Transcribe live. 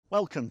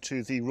Welcome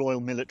to the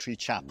Royal Military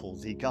Chapel,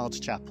 the Guards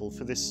Chapel,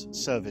 for this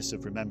service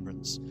of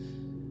remembrance.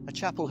 A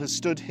chapel has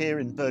stood here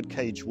in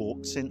Birdcage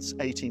Walk since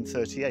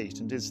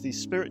 1838 and is the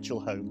spiritual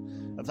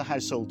home of the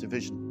Household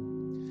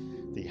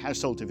Division. The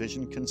Household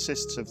Division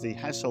consists of the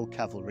Household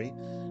Cavalry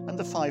and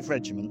the 5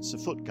 regiments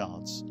of Foot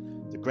Guards,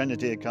 the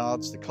Grenadier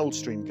Guards, the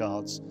Coldstream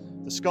Guards,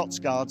 the Scots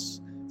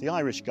Guards, the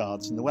Irish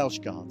Guards and the Welsh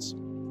Guards.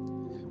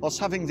 Whilst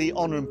having the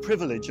honour and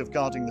privilege of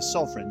guarding the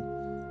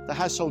Sovereign, the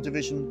Household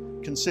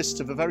Division consists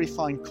of a very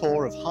fine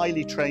corps of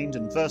highly trained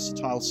and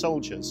versatile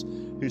soldiers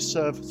who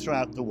serve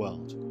throughout the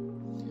world.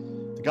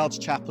 The Guards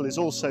Chapel is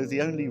also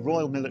the only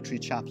Royal Military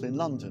Chapel in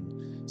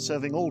London,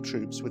 serving all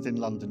troops within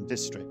London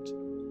District.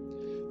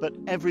 But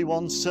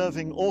everyone,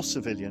 serving or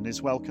civilian,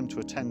 is welcome to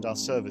attend our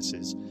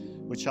services,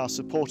 which are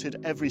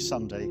supported every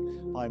Sunday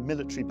by a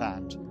military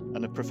band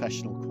and a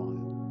professional choir.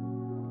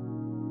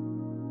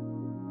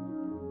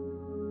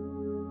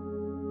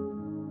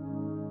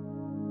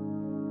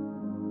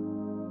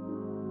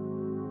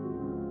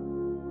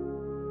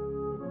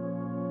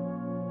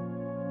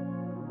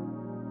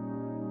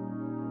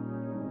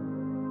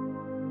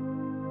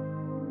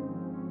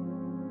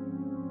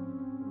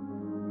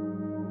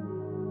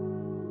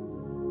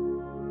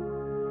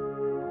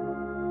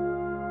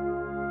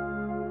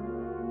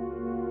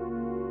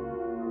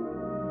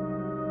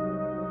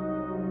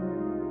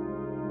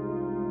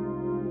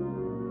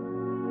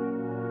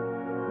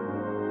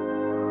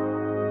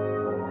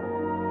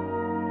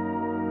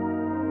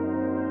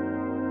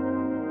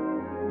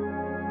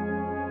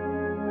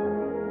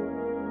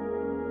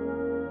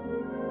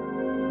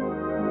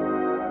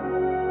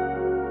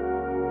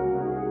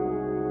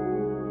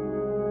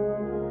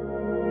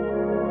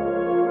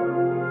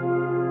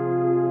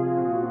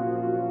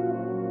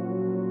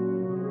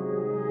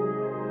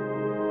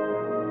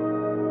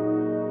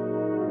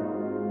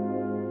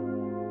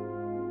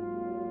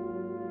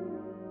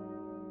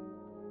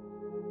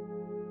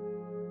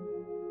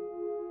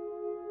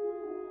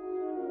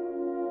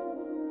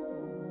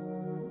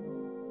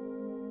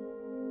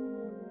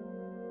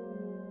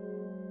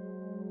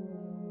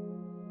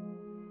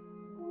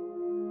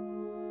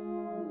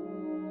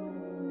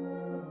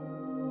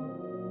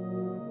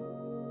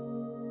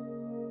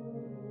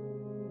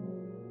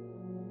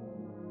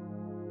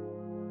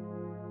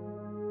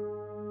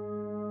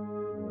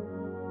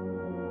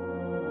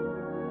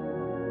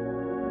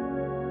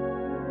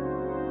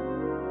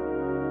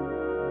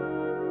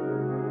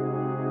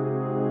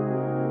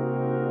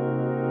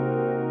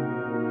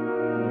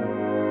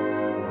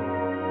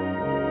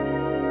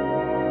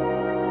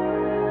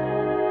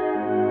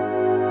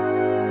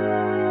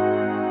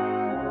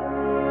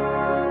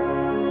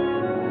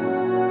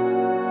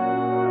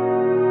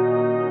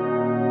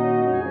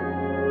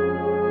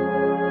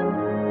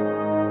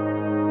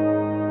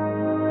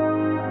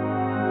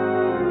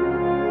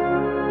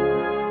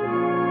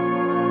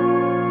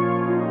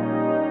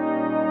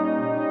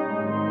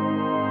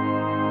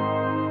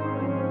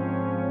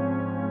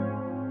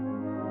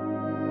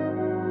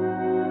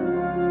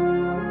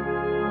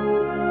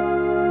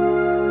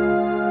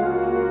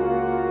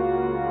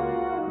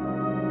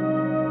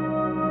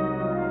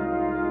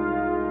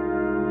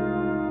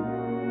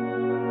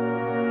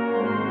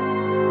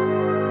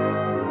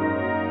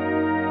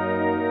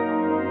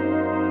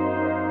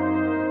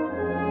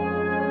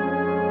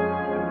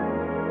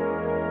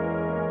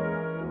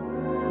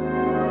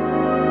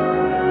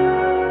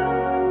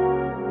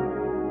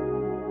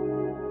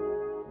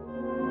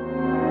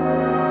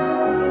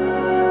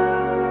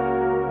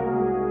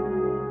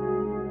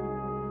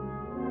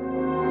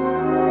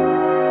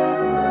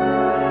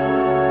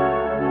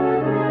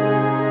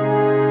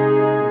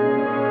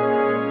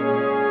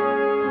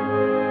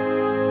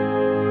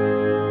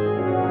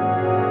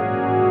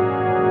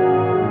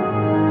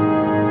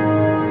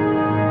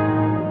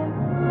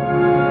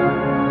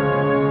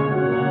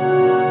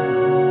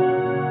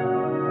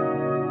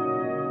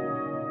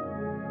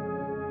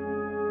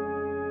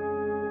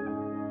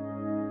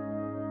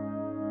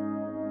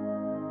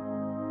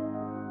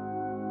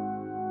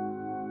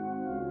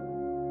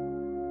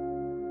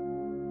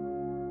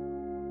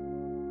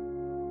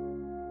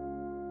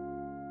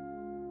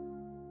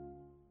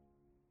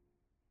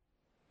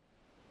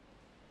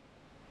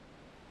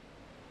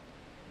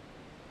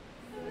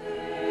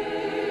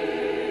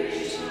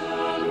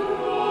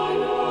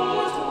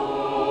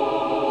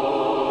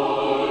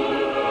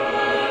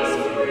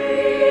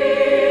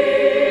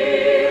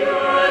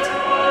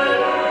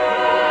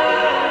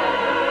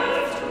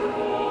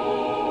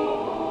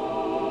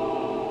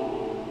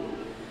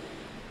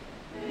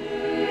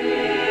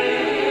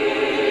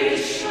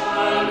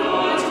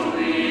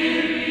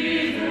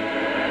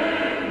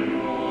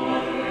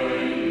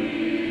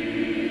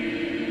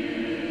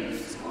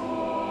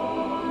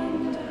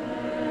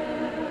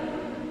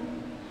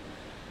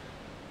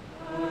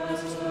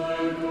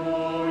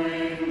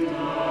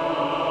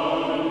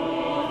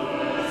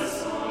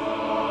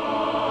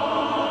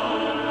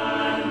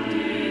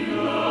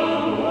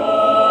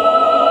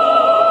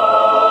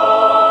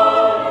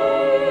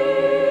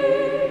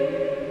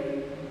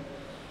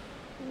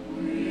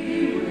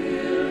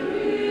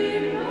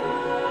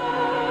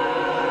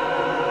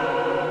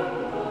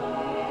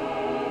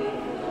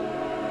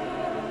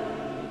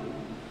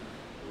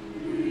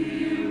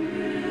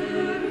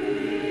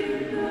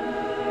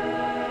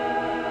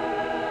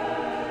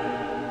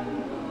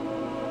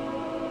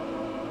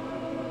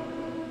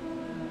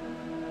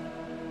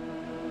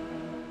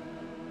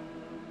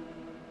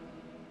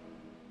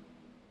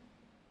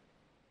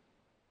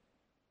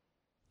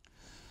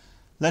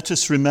 Let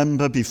us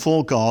remember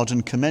before God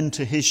and commend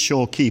to his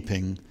sure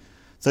keeping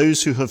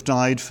those who have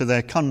died for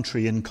their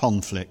country in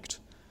conflict,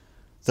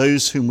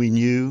 those whom we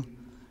knew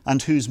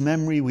and whose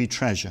memory we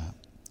treasure,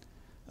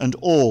 and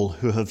all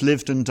who have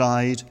lived and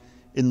died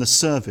in the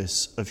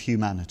service of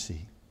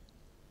humanity.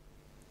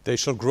 They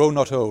shall grow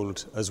not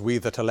old, as we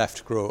that are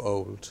left grow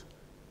old.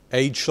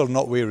 Age shall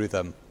not weary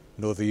them,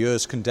 nor the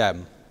years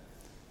condemn.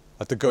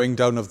 At the going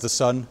down of the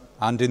sun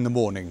and in the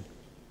morning,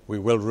 we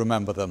will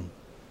remember them.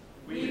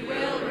 We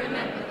will remember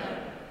them.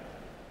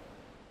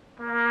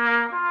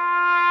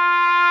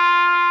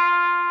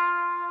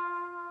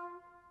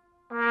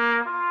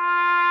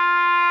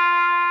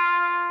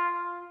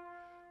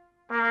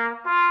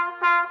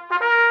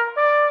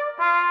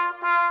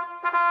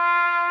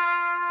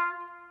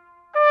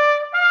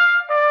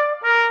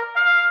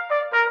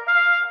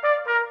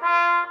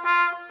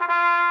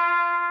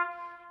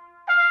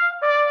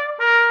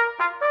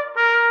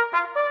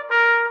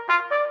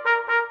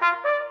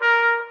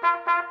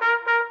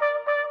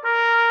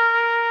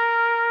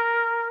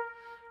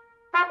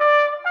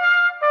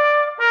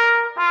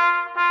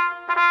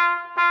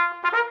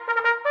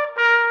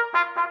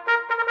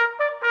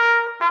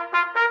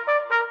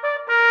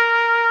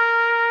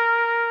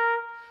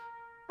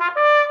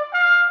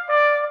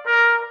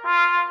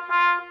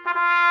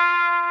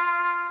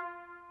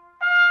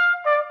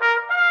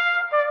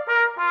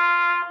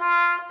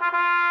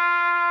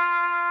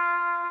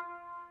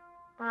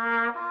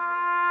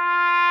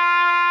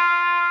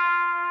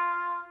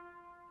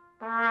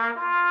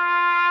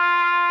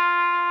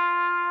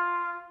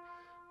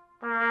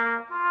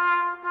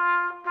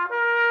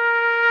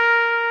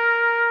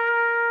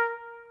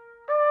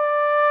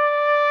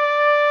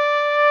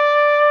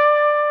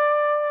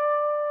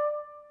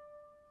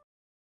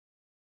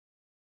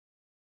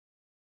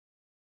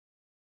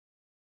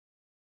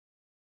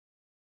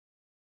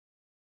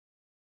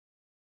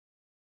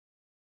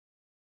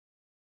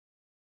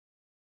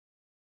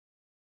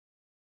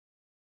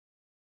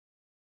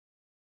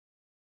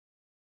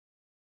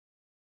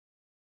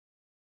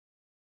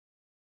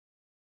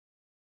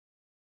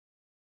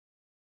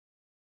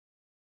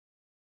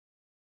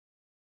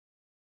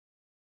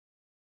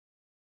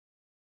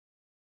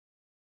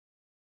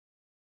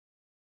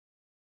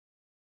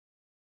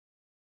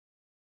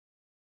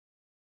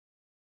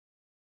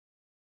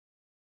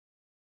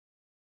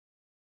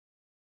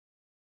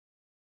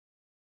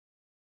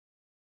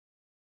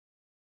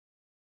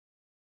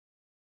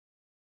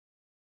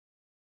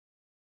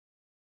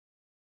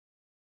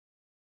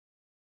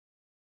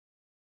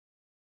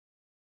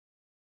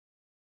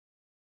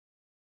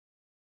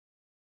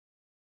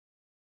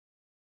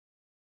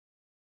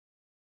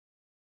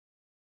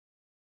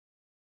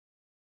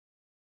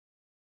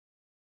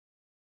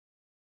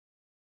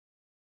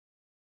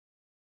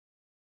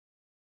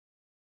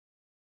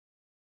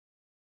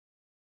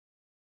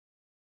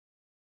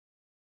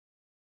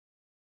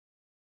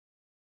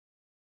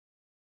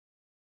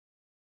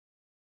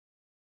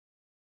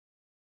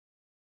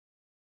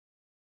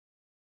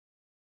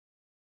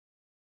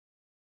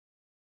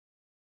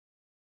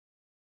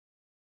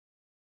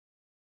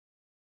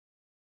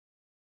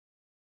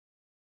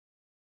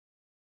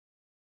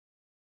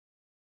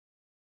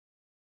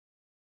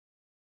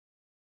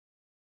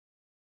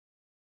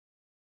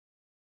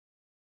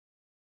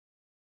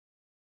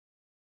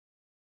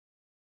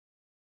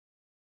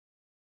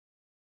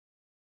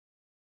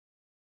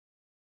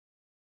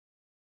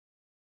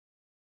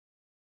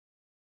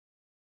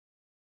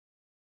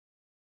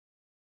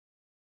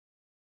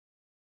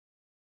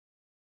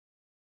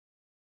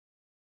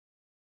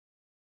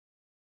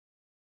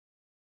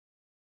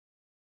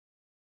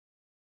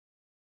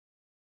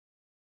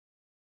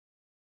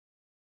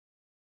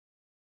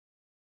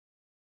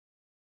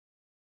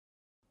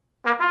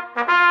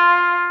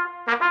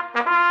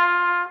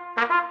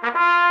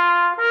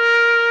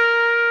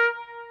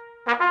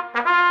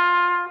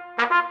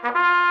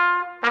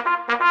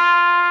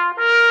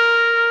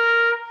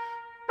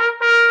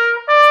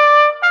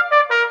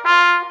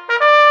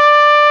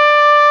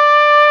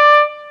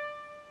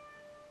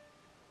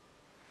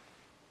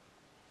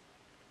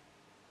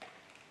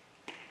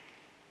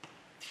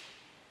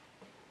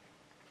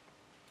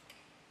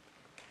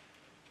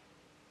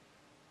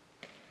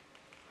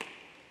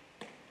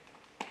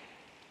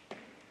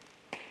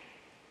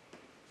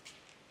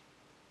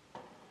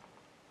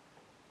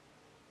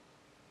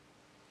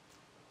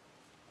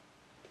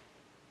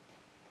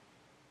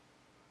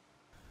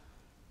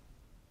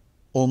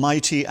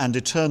 Almighty and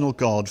eternal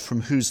God,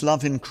 from whose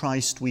love in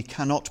Christ we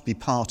cannot be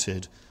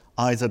parted,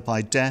 either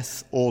by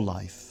death or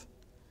life,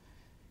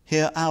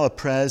 hear our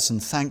prayers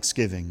and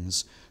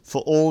thanksgivings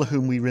for all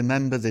whom we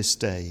remember this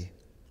day.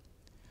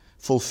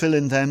 Fulfill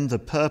in them the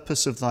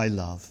purpose of thy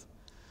love,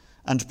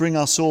 and bring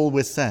us all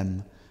with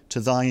them to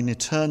thine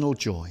eternal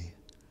joy.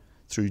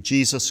 Through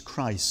Jesus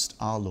Christ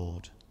our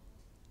Lord.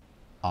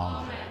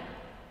 Amen. Amen.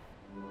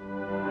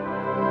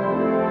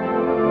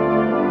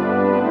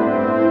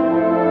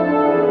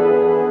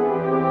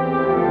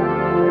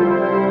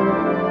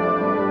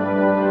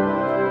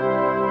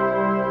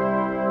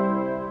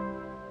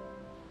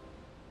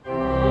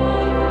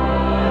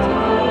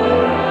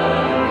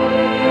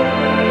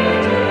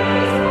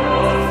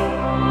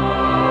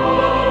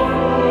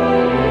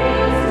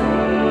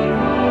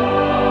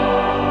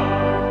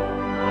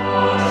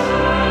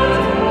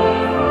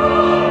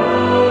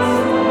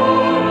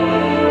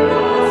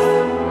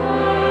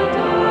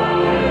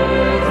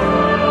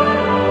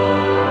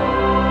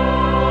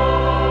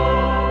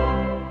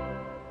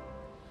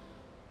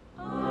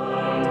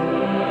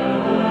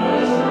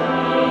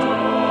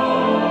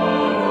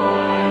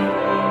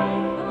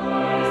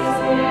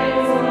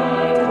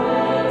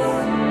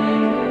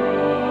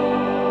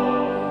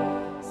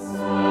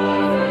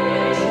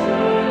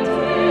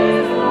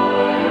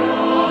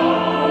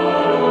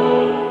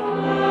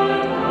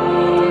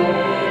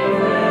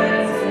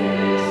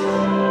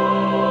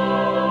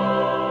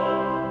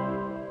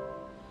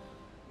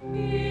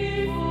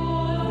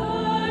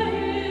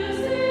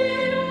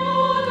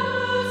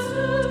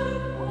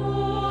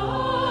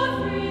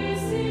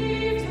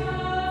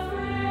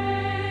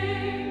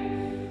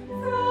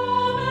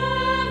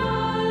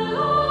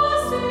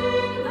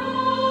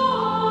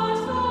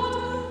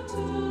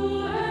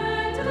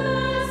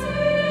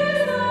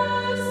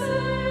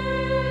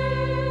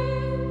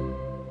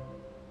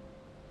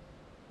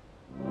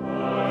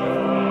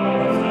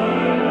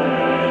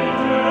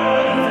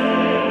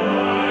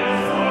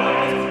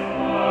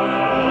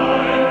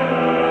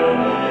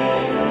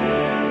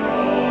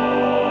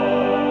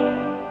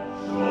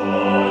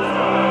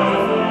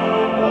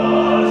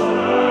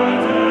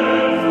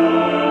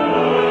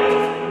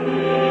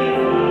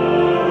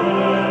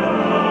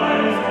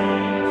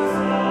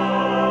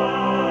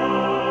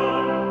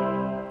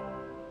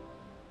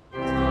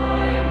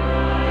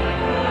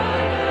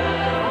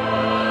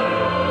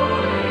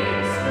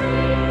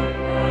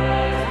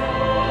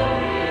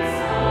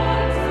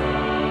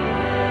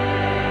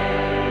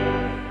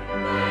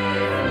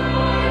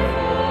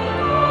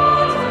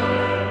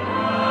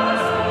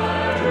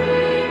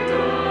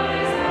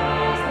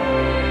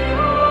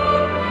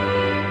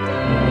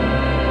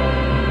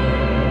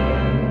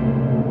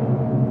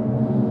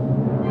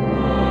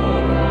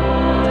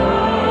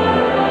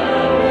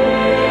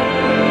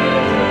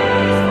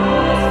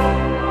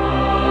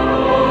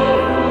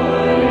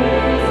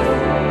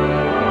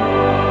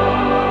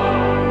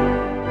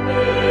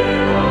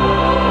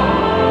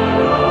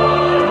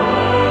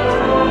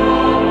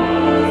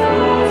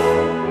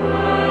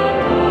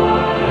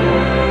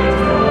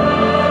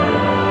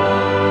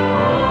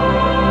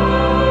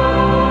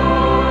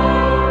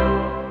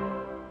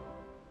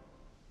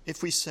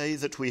 we say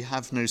that we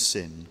have no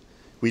sin,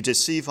 we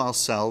deceive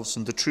ourselves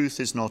and the truth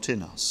is not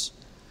in us.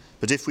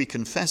 But if we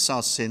confess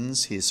our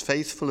sins, he is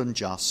faithful and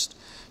just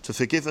to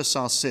forgive us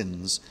our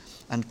sins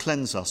and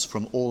cleanse us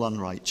from all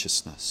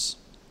unrighteousness.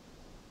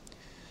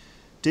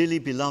 Dearly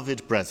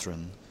beloved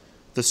brethren,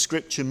 the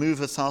Scripture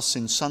moveth us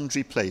in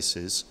sundry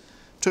places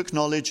to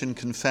acknowledge and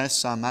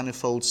confess our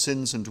manifold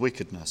sins and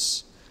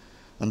wickedness,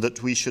 and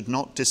that we should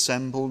not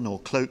dissemble nor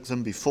cloak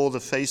them before the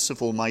face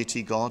of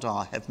Almighty God,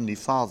 our Heavenly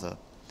Father,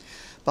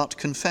 but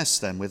confess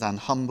them with an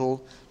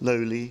humble,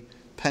 lowly,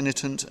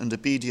 penitent and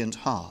obedient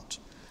heart,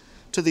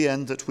 to the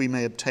end that we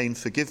may obtain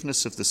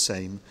forgiveness of the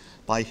same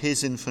by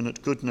his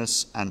infinite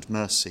goodness and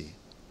mercy.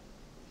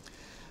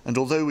 And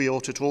although we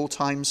ought at all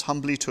times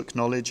humbly to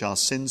acknowledge our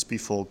sins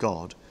before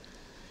God,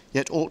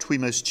 yet ought we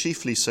most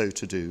chiefly so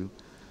to do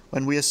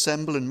when we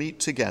assemble and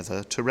meet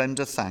together to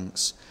render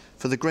thanks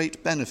for the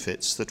great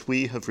benefits that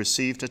we have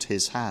received at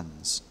his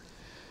hands,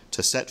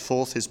 to set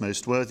forth his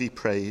most worthy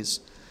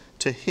praise,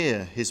 to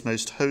hear his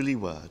most holy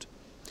word,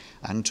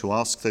 and to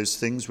ask those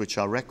things which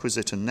are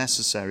requisite and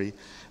necessary,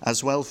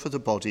 as well for the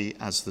body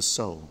as the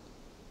soul.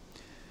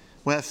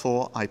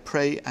 Wherefore I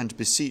pray and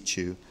beseech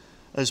you,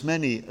 as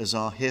many as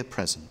are here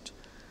present,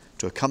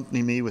 to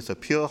accompany me with a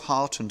pure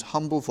heart and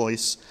humble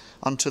voice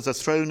unto the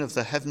throne of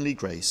the heavenly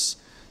grace,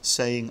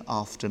 saying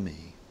after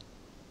me,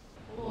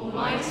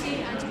 Almighty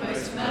and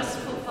most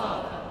merciful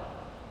Father,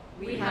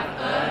 we have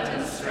erred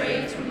and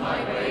strayed from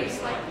thy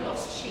ways like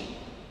lost sheep.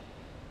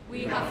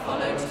 We have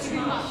followed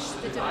too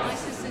much the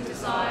devices and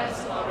desires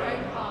of our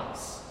own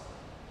hearts.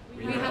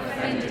 We have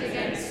offended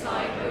against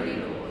thy holy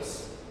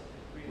laws.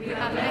 We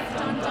have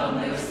left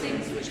undone those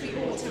things which we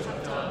ought to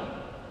have done.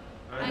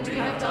 And we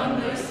have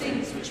done those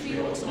things which we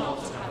ought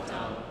not to have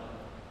done.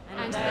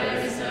 And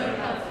there is no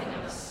help in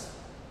us.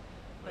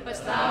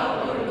 But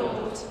thou, O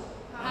Lord,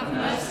 have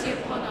mercy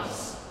upon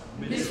us,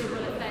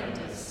 miserable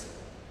offenders.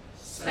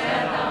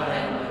 Spare thou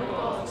them, O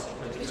God,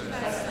 which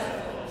confess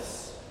their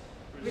faults.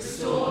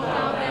 Restore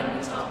thou them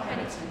that are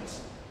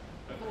penitent,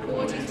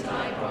 according to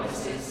thy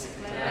promises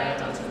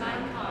declared unto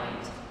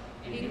mankind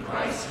in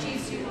Christ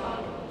Jesus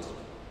our Lord.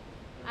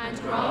 And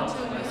grant,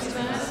 O most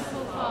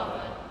merciful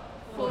Father,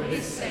 for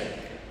his sake,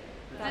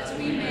 that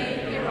we may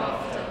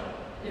hereafter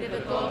live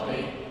a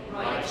godly,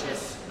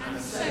 righteous, and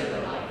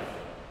sober life,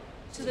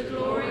 to the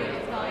glory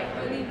of thy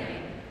holy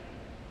name.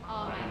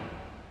 Amen.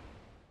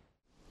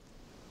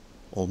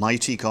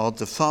 Almighty God,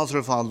 the Father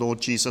of our Lord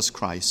Jesus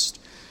Christ,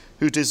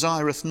 who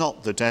desireth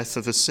not the death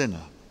of a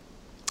sinner,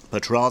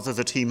 but rather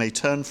that he may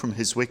turn from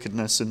his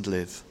wickedness and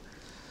live,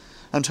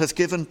 and hath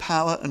given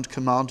power and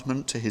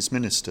commandment to his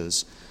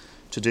ministers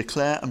to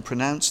declare and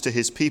pronounce to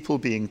his people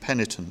being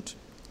penitent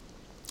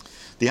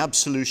the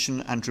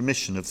absolution and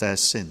remission of their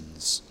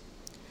sins.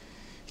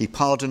 He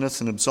pardoneth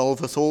and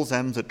absolveth all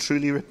them that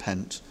truly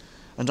repent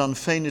and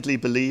unfeignedly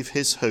believe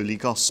his holy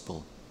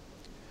gospel.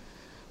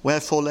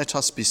 Wherefore let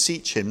us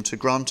beseech him to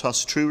grant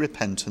us true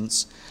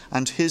repentance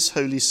and his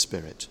Holy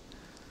Spirit,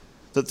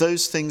 that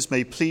those things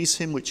may please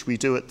him which we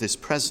do at this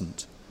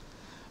present,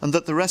 and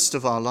that the rest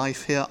of our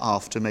life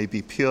hereafter may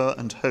be pure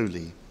and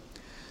holy,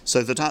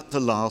 so that at the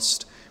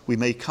last we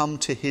may come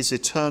to his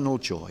eternal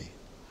joy.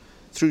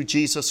 Through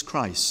Jesus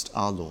Christ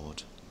our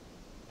Lord.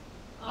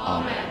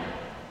 Amen.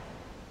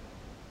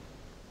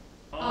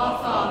 Our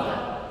Father,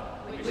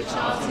 which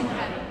art in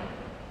heaven,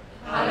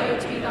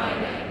 hallowed be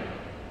thy name.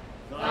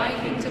 Thy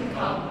kingdom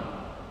come,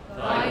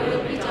 thy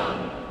will be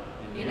done,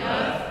 in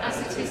earth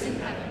as it is in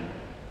heaven.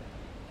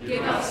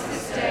 Give us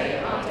this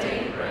day our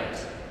daily bread,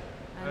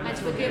 and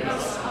forgive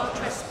us our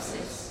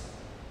trespasses,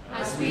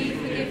 as we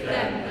forgive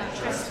them that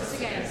trespass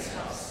against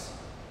us.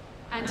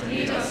 And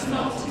lead us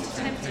not into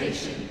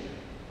temptation,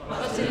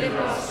 but deliver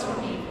us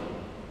from evil.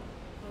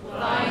 For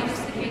thine is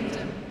the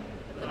kingdom,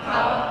 the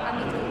power, and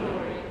the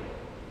glory,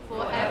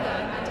 forever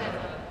and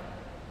ever.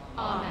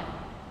 Amen.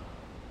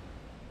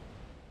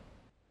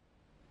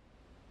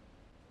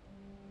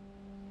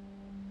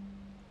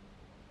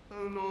 O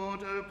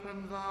Lord,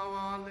 open thou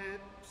our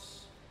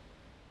lips,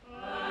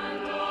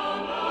 And our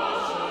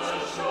mouth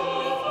shall show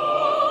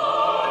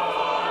forth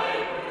thy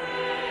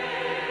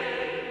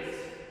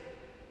praise.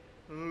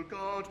 O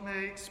God,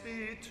 make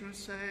speed to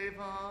save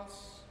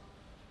us.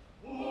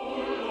 O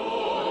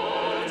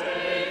Lord,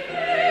 make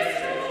haste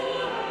to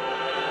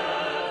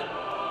help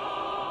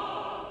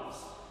us.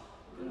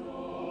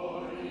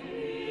 Glory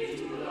be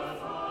to the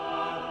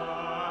Father,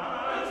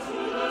 and to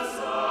the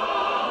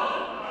Son,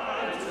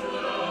 and to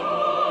the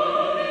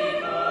Holy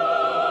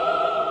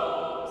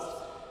Ghost,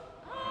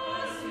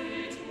 as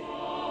it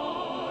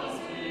was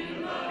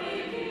in the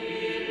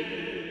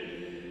beginning,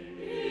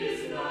 is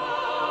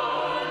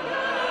now, and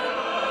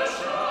ever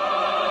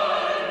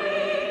shall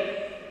be,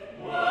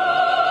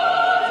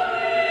 world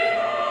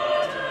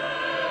without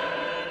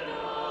end.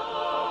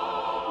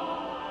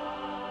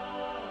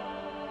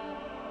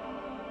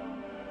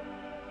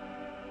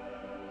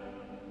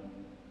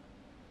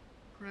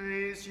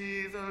 Praise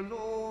ye the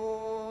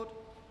Lord.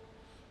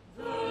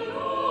 The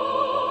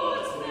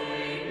Lord's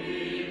name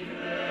be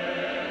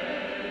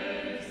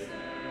praised.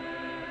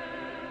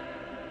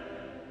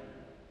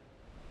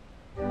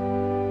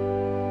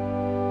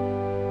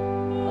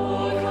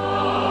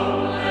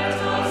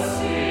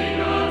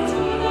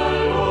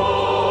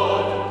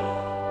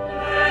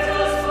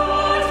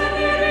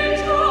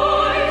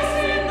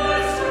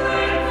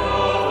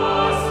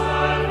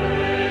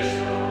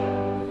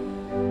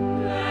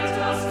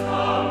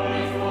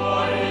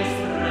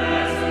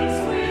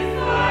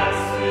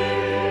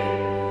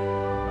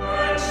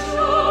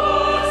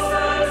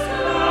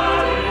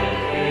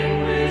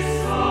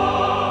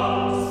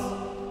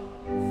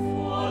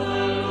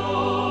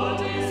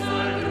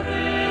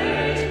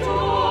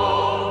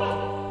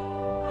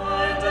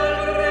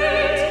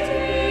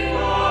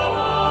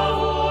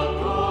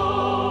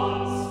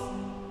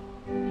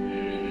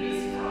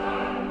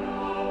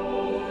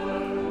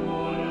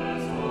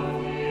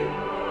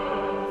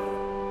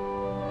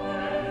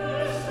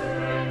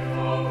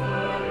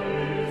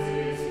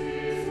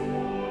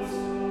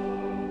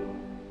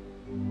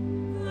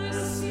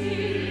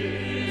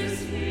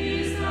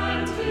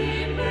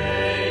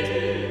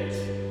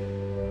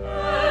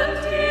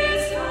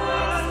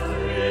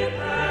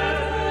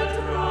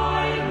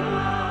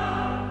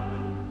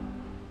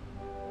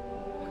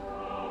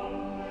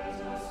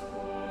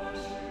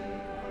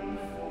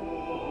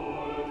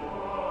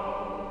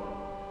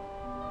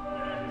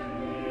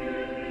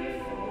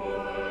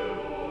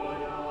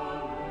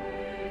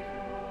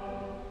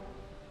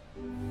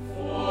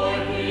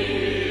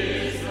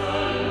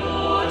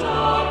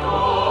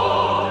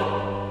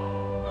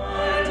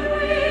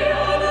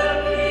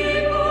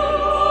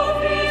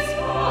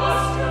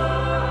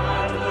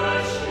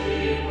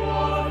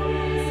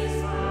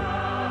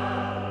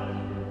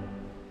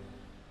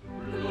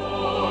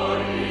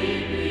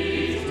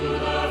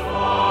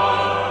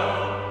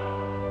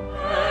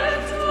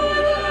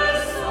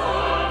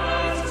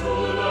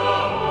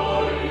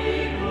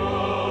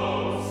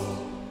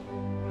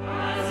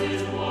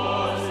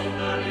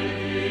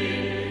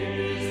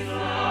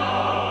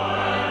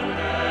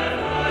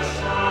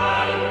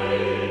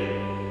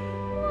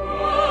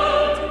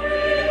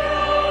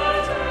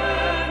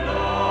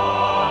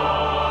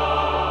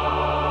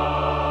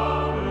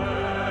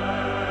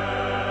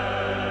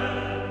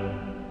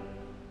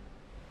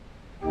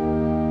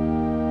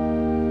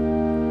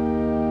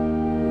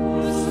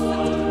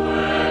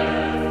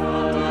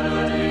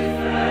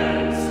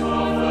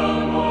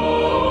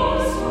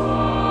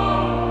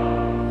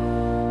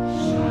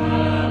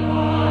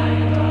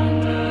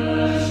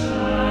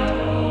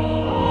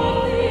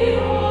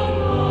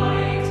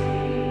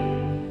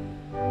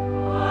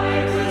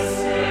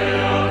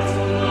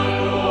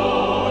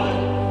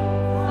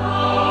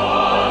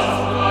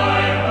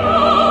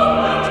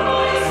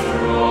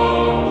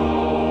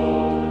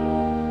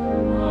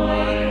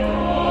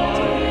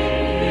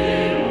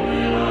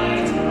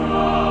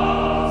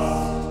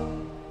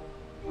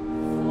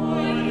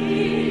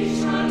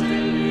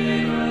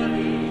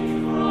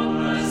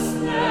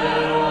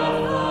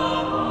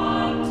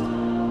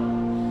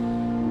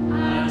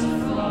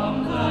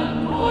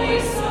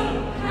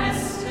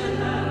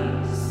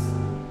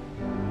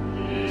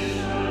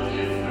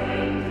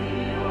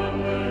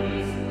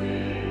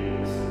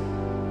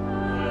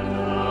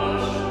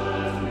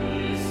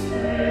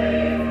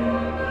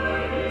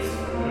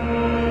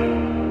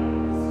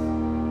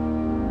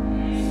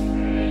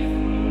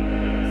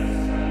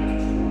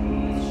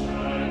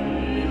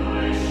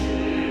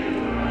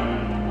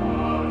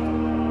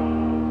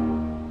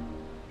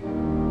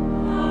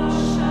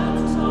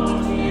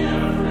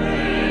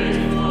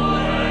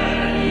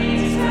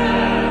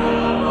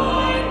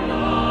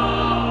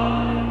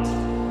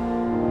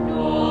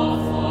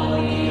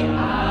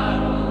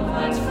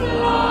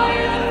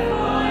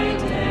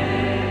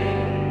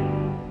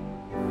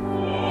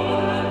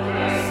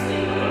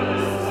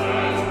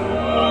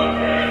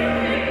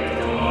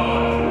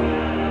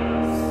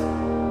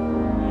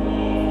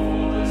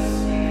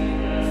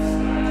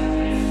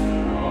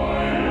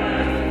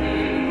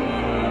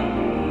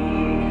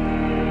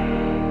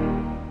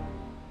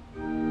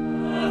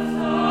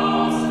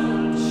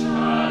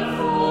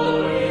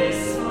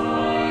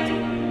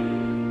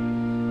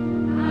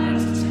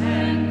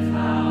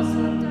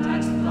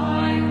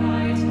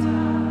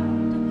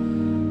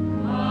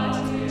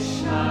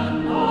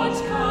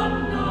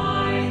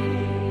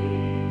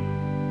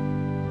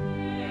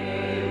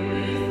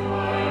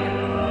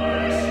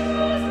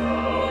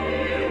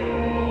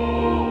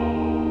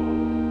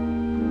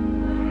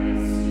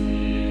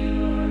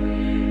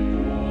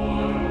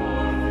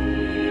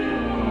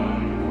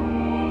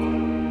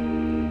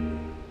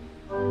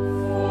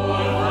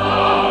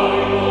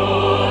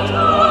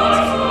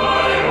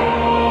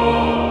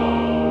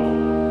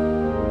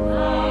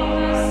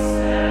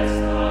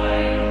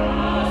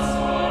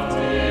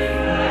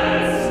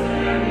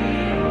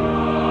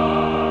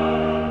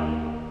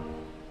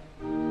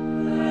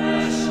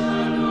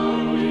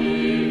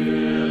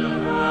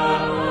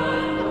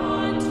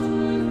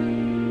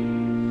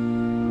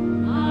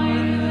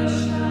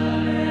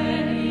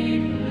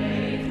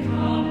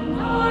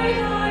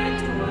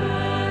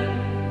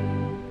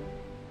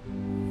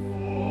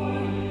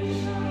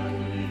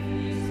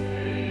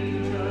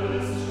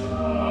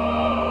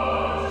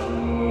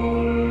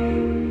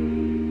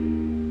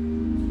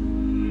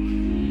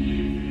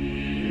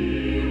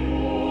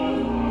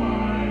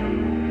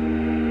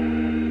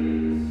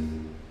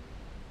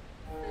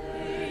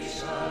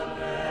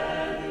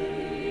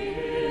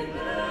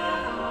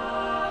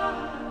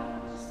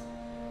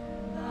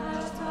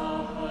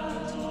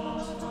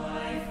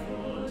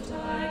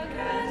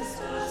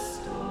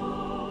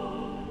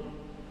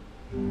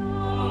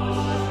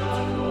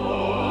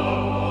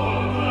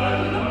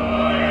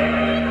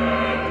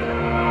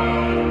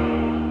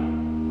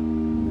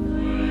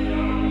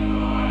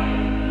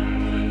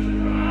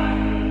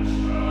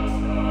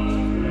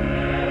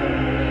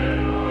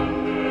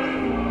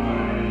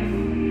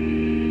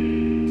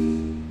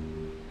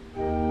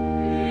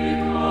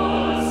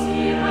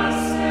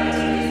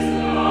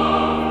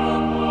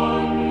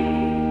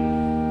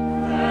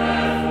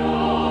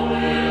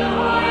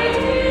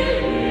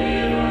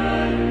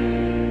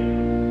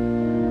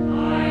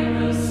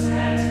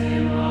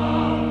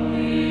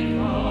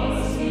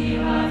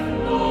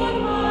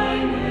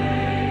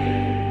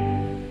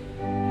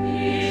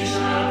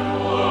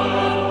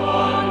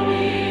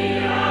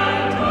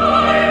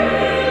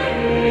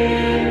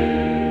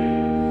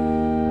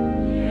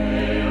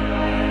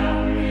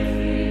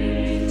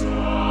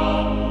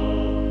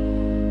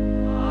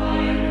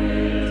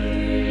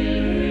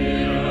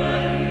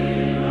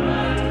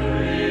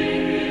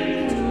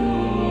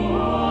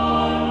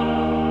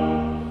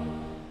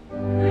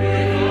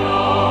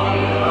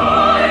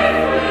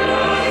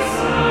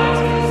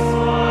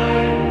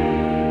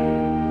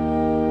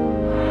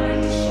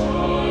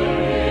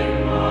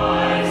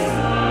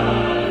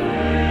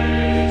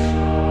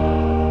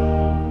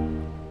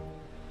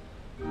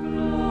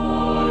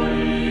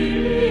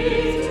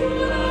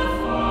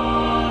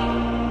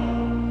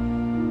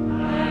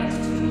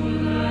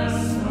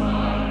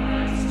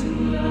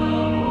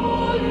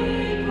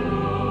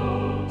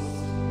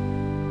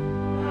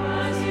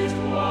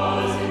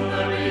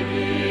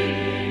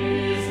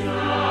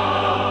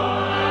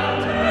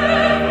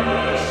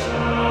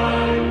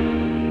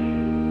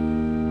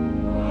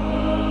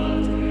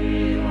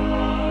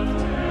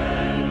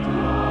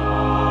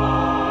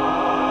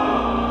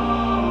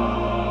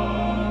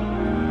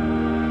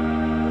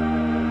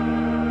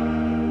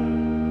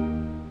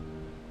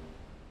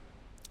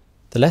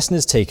 lesson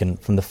is taken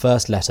from the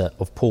first letter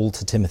of Paul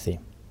to Timothy,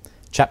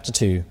 chapter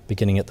 2,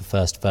 beginning at the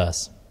first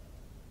verse.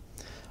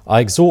 I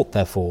exhort,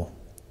 therefore,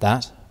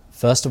 that,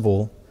 first of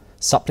all,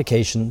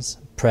 supplications,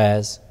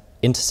 prayers,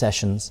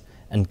 intercessions,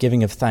 and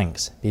giving of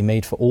thanks be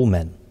made for all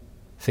men,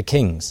 for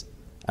kings,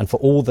 and for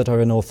all that are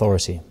in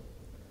authority,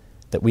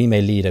 that we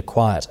may lead a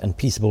quiet and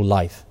peaceable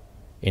life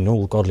in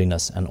all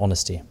godliness and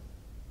honesty.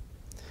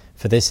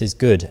 For this is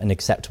good and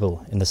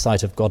acceptable in the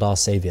sight of God our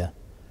Saviour,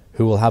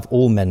 who will have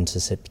all men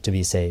to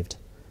be saved,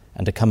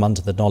 and to come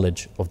unto the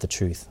knowledge of the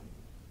truth.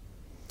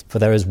 For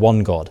there is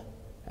one God,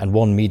 and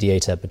one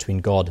mediator between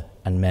God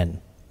and men,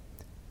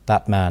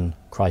 that man,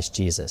 Christ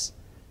Jesus,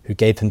 who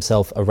gave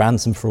himself a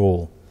ransom for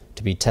all,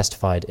 to be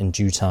testified in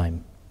due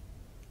time.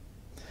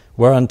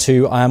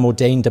 Whereunto I am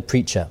ordained a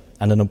preacher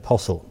and an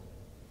apostle.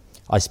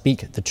 I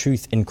speak the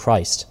truth in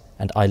Christ,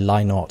 and I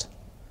lie not,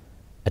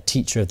 a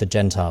teacher of the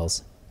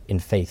Gentiles in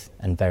faith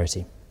and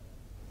verity.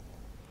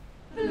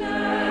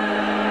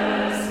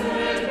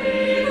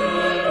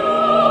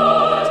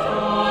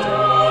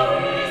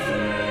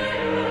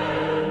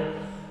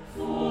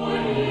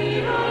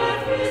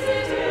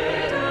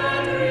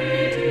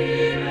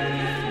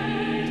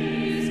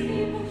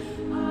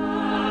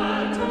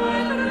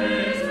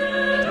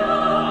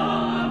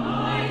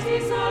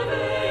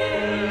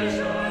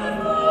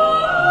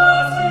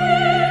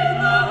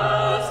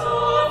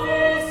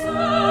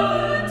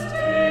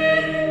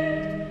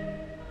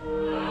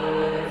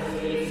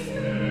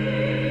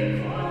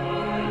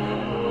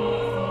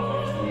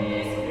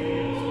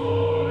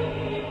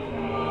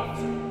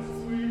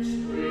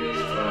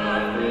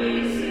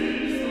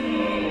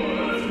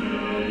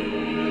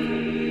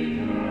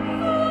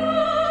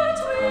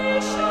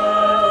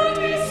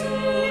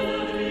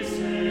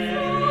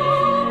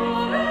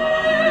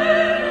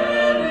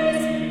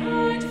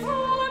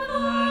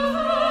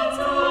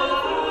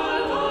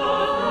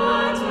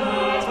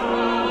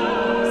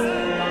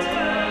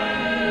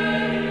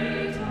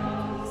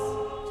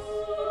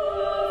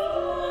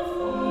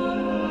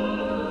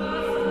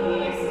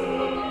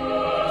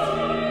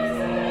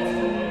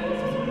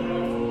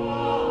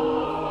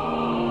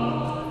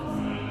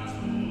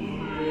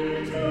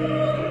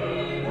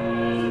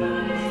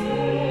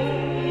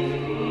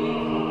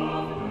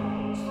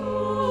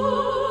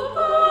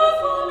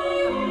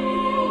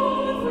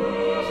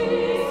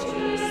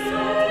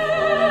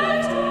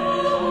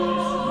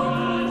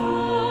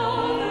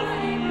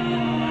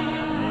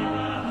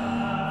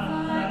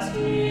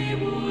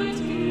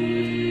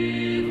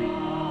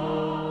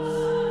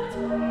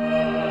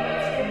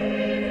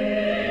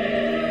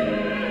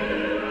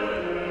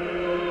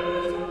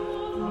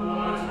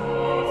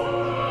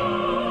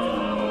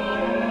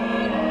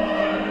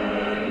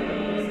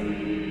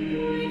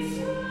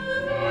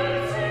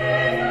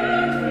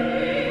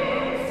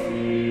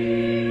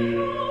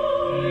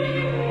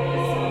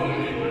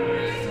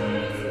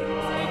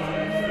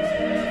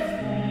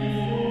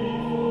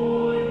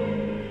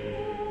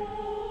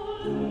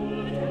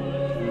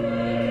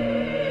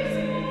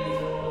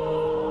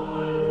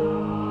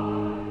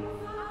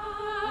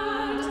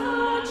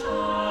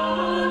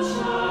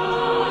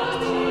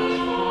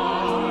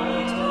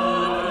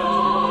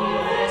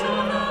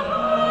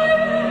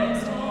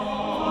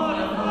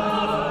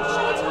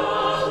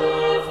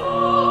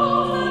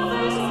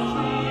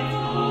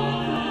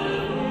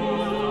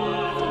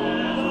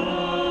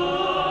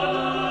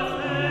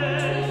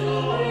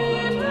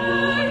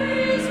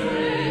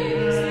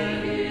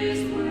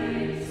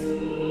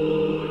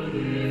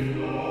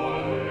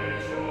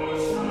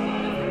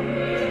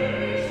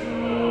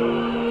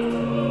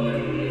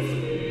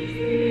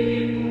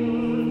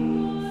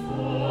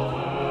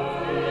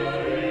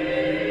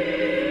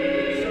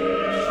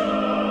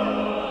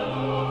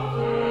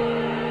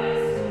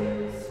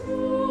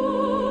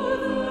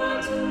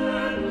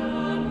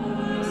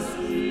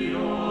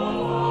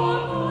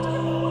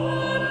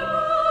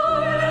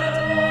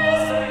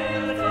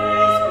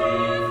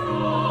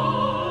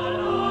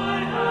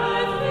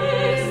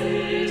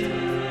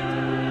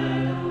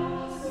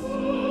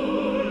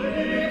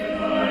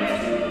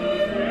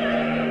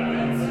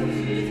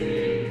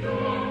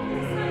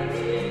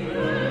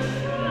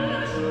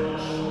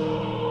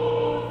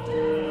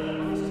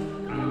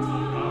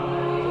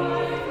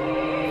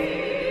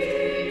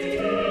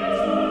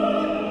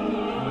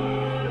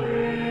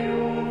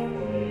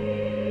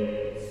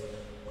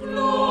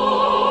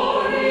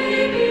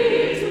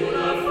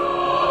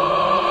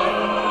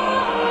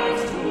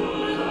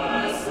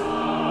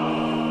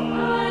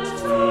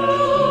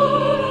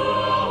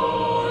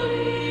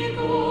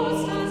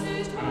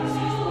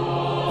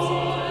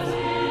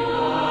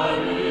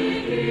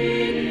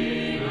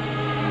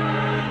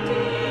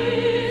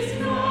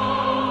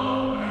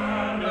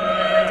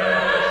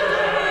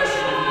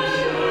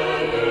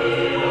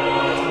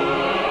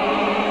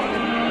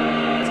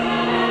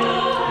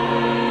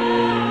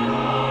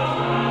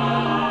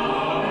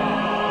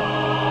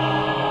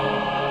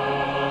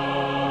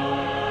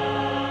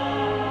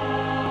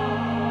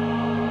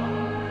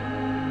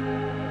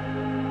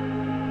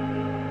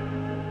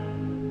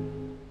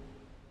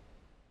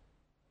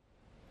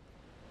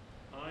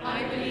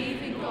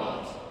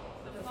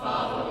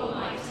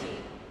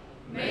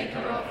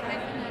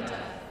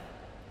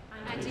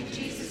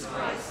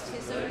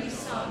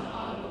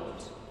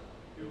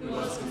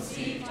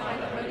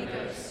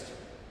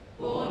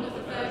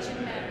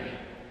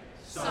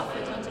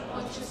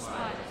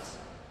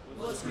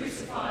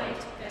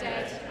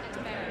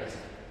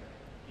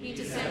 He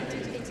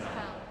descended into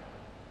hell.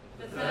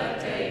 The third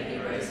day he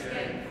rose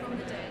again from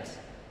the dead.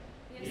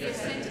 He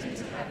ascended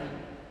into heaven,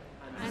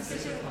 and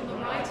sitteth on the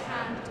right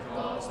hand of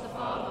God the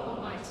Father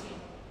Almighty.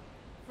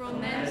 From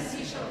thence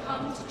he shall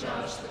come to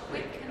judge the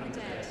quick and the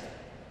dead.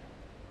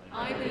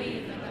 I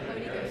believe in the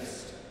Holy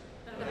Ghost,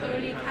 the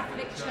Holy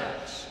Catholic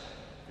Church,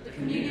 the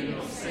communion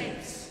of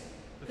saints,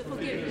 the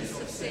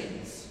forgiveness of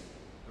sins,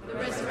 the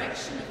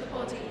resurrection of the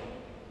body,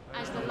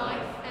 and the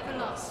life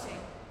everlasting.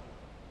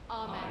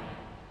 Amen.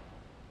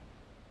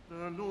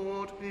 The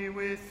Lord be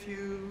with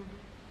you.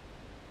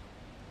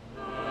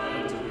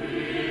 And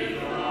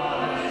with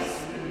thy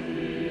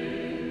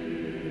spirit.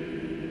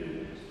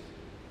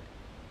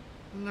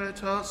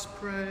 Let us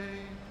pray.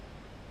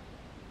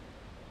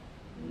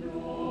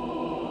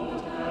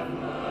 Lord, have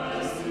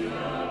mercy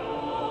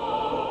upon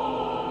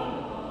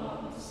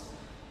us.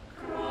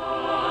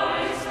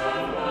 Christ,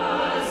 have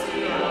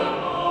mercy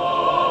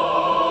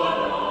upon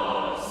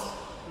us.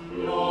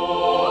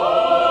 Lord,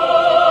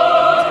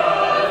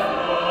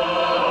 have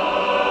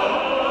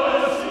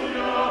mercy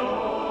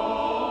upon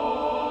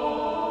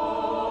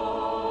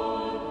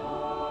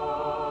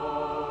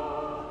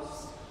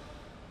us.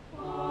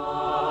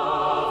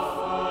 Our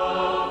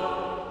Father,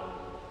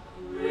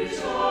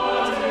 which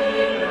art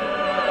in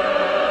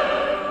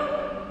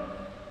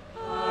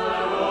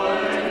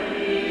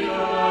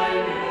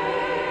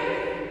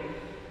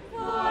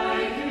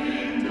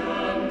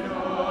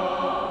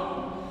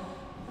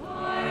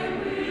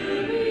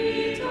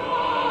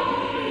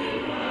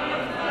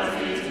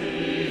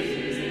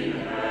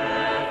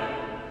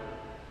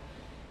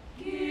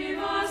give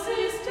us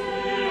this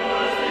day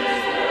our daily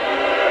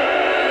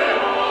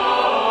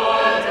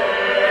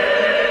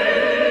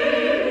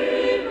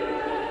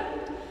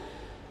bread,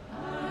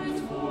 and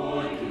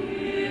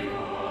forgive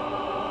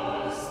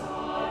us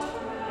our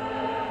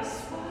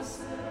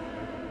trespasses,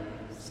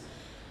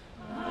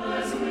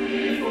 as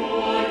we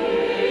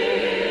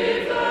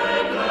forgive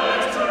them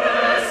that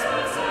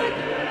trespass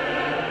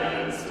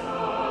against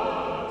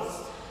us.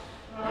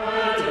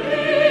 And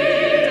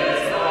lead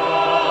us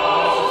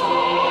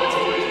not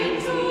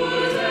into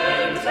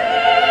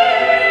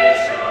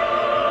temptation,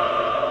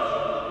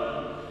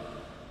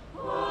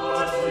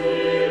 but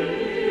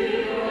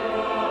deliver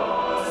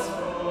us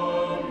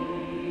from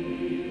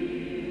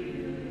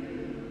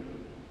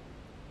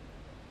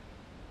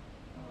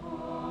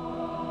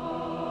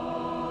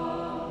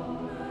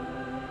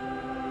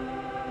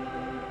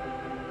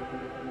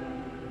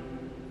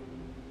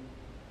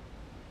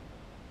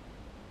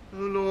O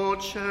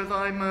Lord, show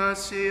thy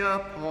mercy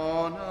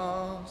upon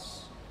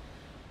us.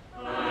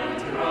 and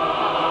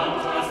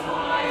grant us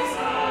thy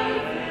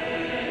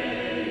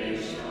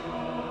salvation.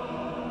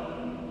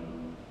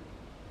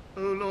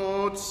 O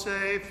Lord,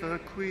 save the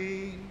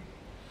Queen.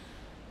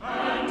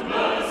 And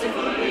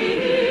mercifully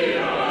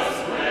hear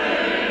us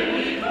when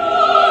we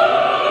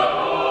call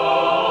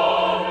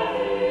upon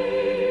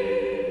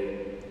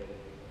thee.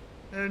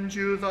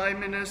 Endue thy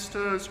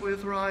ministers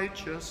with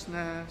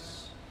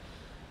righteousness.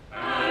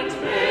 And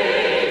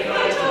make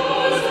thy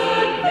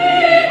chosen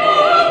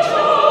people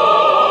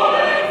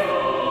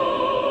joyful.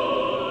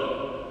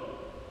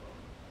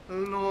 O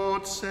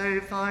Lord,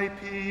 save thy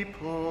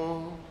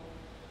people.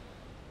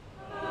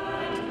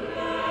 And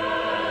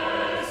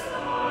bless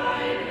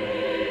thy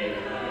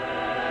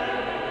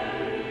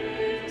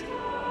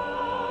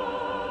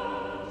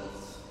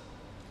inheritance.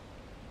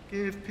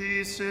 Give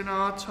peace in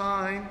our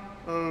time,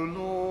 O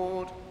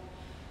Lord.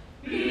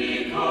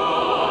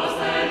 Because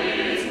there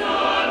is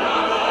none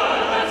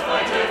other that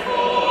fighteth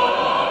for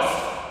us,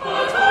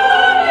 but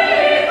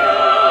only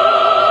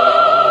God.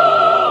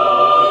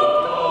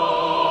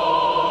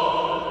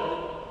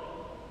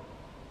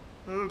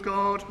 O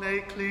God,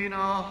 make clean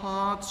our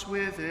hearts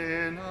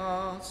within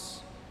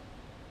us.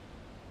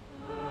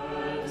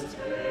 And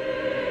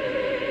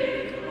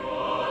take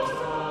not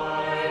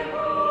thy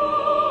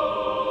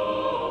Holy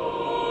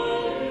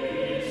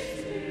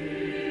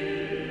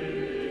Spirit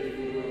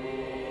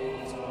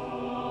from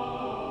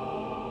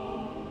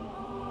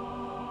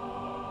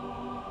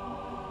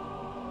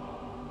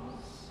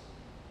us.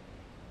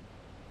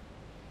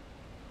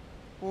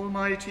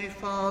 Almighty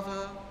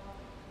Father,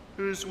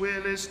 whose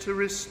will is to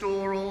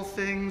restore all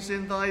things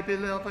in thy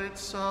beloved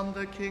Son,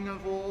 the King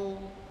of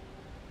all,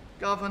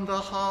 govern the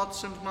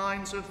hearts and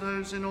minds of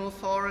those in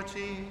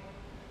authority,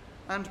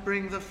 and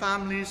bring the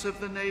families of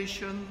the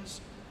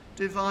nations,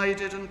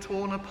 divided and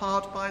torn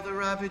apart by the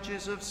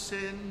ravages of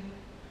sin,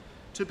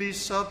 to be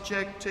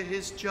subject to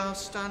his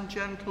just and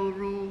gentle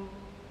rule,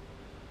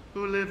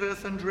 who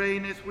liveth and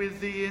reigneth with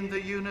thee in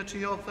the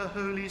unity of the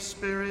Holy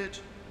Spirit,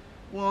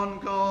 one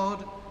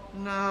God,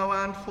 now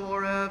and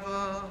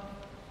forever.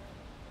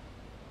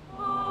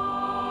 Amen.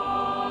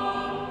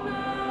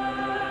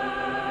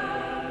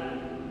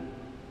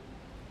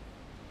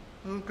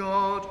 O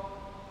God,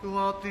 who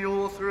art the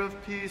author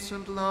of peace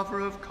and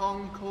lover of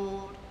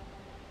concord,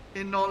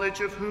 in knowledge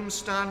of whom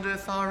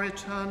standeth our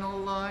eternal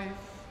life,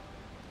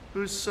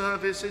 whose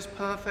service is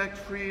perfect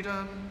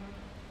freedom,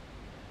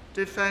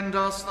 defend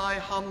us, thy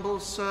humble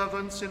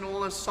servants, in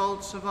all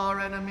assaults of our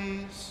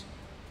enemies,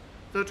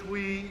 that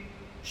we,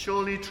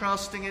 surely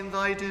trusting in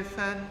thy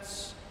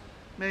defence,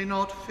 may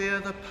not fear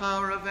the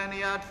power of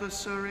any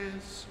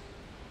adversaries,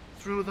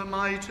 through the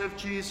might of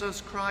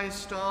Jesus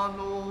Christ our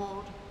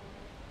Lord.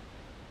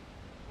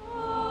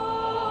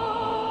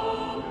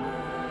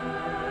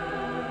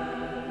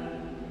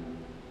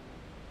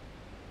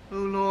 O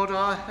Lord,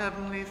 our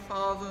heavenly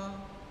Father,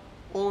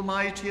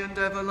 almighty and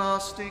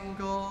everlasting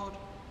God,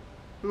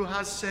 who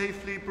has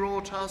safely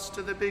brought us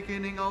to the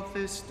beginning of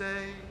this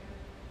day,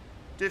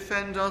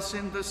 defend us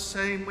in the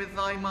same with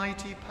thy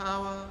mighty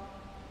power,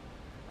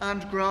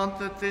 and grant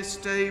that this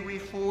day we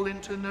fall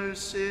into no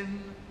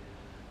sin,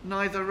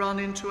 neither run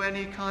into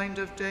any kind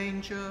of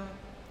danger,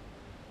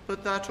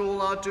 but that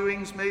all our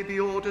doings may be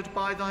ordered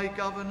by thy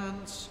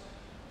governance,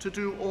 to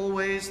do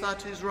always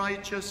that is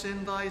righteous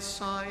in thy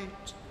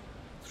sight,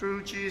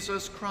 through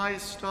Jesus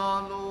Christ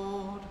our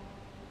Lord.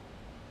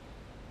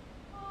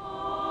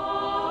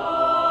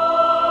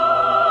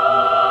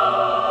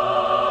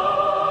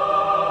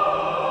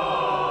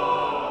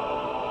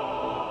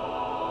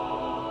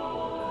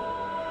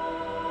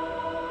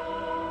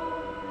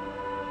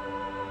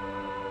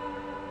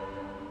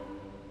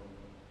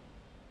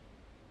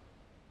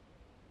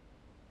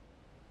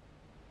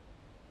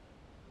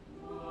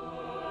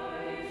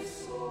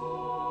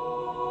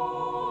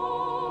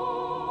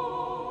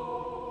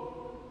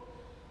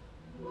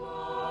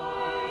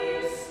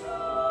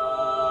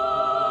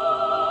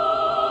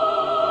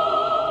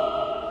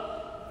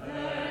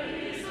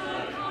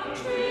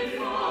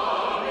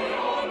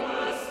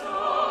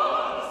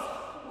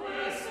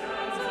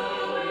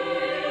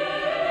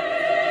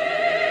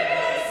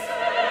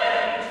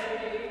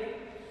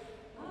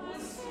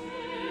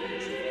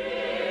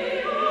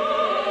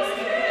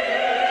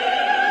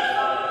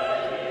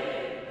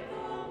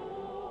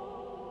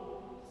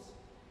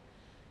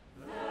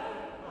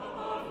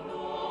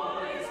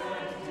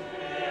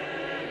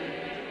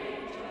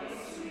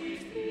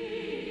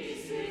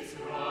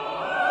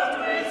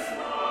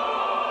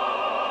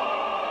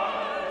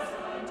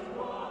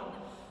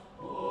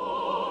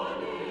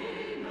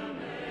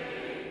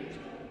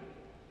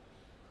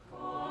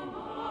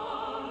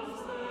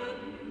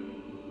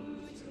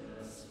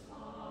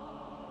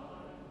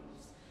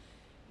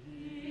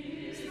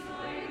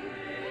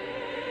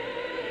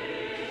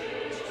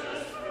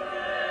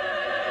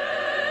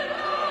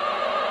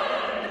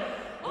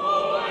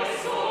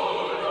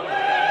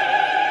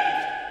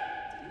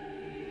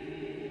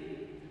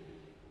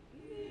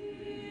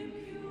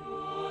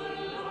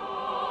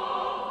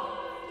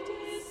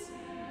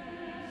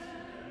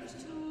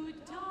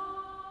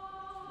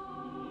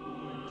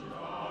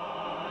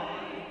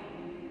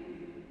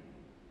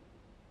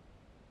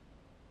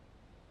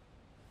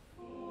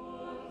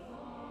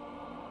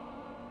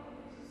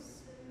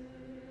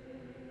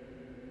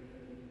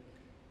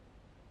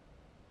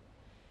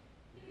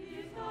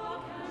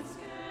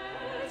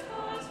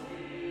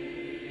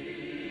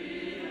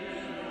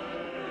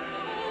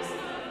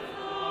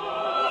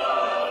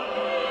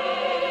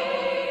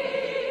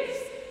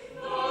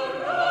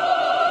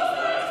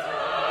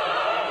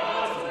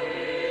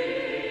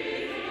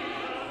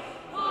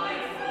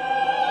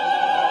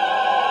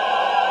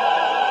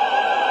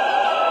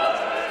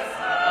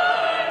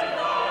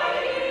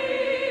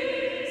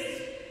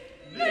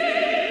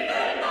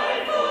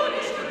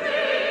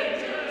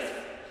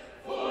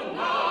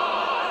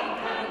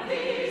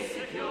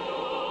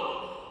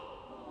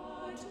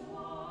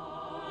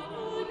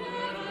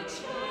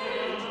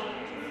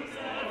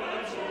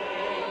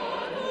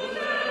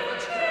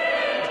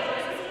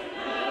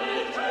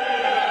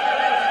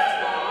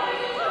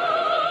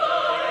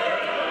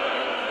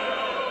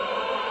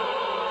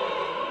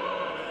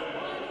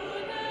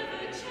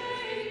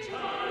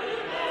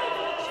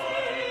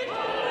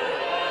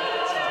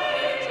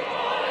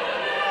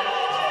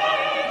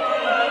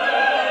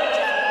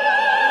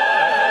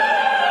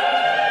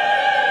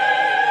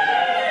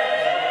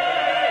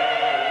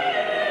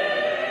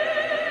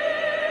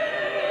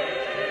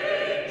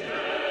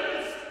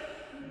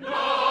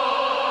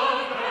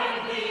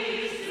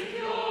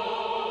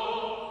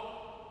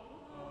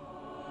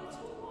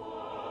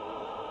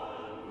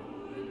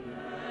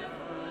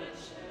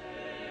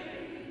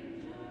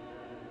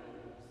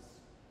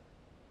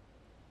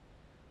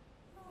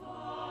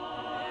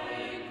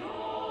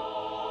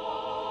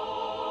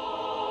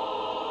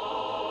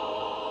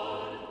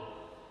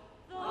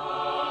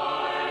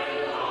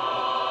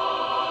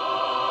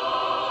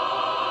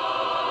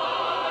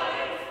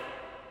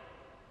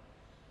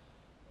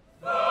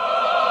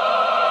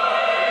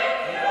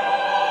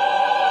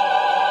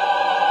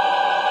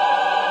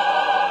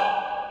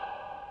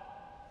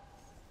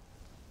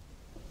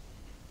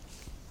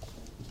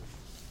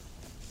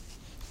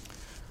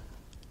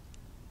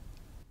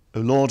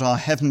 O Lord, our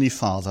heavenly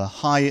Father,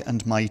 high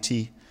and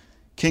mighty,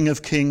 King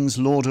of kings,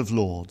 Lord of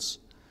lords,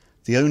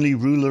 the only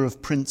ruler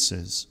of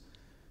princes,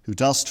 who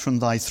dost from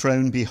thy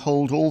throne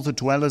behold all the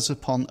dwellers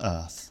upon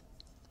earth.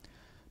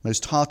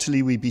 Most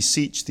heartily we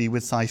beseech thee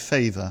with thy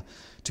favour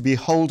to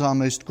behold our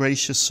most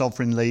gracious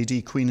sovereign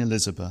lady, Queen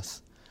Elizabeth,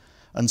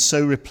 and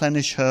so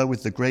replenish her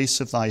with the grace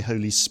of thy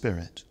Holy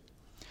Spirit,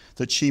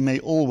 that she may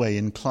always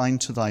incline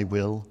to thy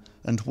will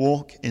and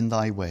walk in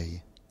thy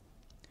way.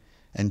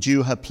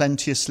 Endue her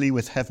plenteously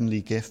with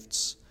heavenly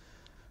gifts.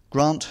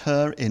 Grant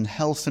her in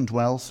health and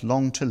wealth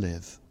long to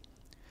live.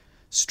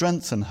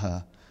 Strengthen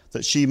her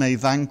that she may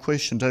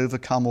vanquish and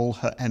overcome all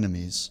her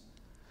enemies,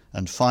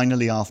 and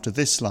finally after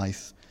this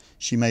life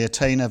she may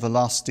attain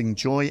everlasting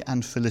joy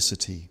and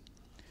felicity.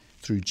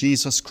 Through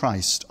Jesus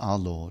Christ our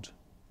Lord.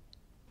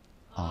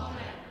 Amen.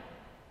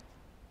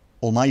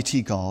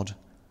 Almighty God,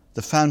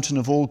 the fountain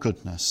of all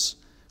goodness,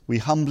 we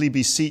humbly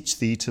beseech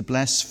thee to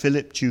bless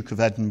Philip, Duke of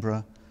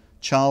Edinburgh,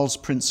 Charles,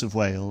 Prince of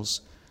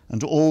Wales,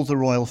 and all the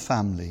royal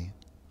family.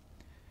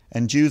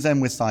 Endue them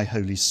with thy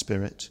Holy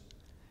Spirit,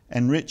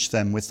 enrich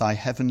them with thy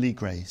heavenly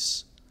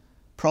grace,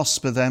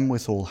 prosper them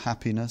with all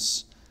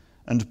happiness,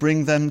 and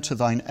bring them to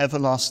thine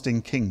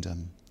everlasting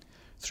kingdom,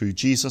 through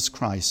Jesus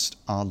Christ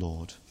our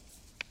Lord.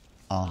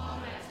 Amen.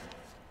 Amen.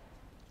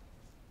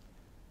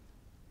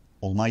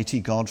 Almighty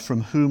God,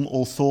 from whom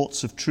all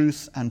thoughts of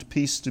truth and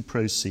peace do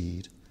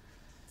proceed,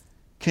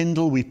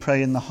 kindle, we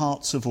pray, in the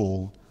hearts of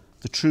all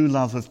the true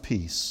love of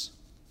peace,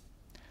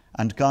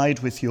 and guide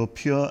with your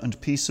pure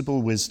and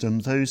peaceable wisdom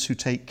those who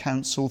take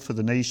counsel for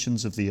the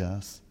nations of the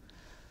earth,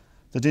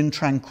 that in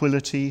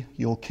tranquility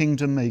your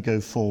kingdom may go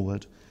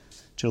forward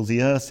till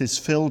the earth is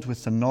filled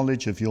with the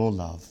knowledge of your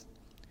love.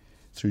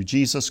 Through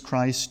Jesus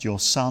Christ, your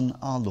Son,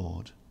 our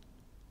Lord.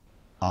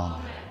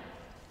 Amen. Amen.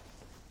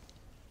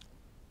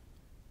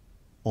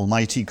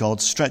 Almighty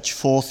God, stretch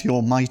forth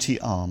your mighty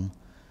arm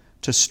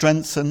to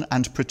strengthen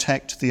and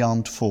protect the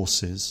armed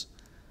forces.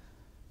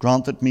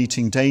 Grant that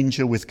meeting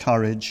danger with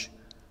courage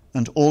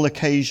and all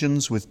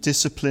occasions with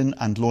discipline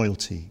and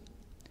loyalty,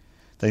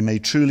 they may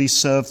truly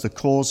serve the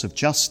cause of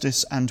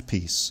justice and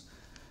peace,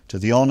 to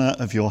the honour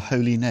of your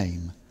holy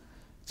name,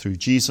 through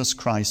Jesus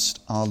Christ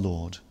our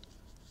Lord.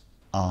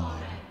 Amen.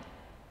 Amen.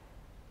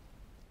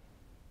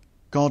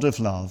 God of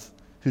love,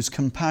 whose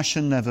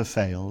compassion never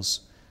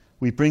fails,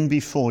 we bring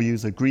before you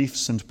the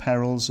griefs and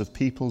perils of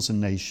peoples and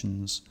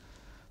nations,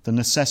 the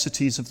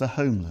necessities of the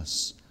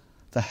homeless,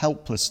 the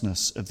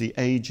helplessness of the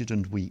aged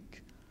and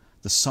weak,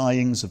 the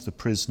sighings of the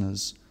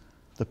prisoners,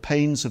 the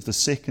pains of the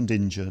sick and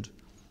injured,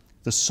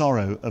 the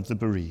sorrow of the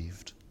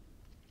bereaved.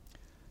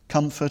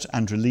 Comfort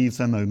and relieve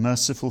them, O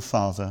merciful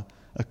Father,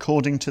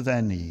 according to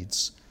their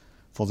needs,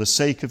 for the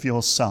sake of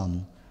your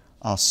Son,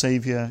 our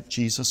Saviour,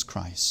 Jesus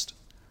Christ.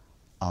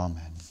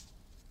 Amen.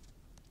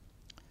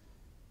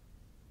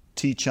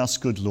 Teach us,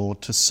 good Lord,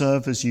 to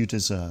serve as you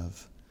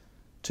deserve,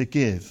 to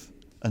give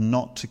and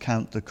not to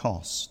count the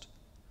cost,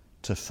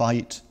 to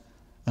fight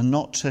and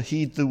not to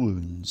heed the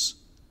wounds,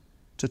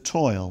 to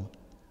toil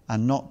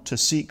and not to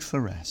seek for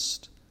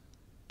rest,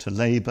 to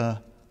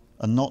labour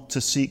and not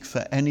to seek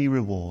for any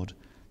reward,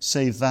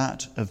 save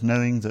that of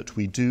knowing that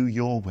we do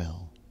your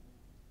will.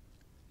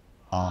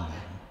 Amen.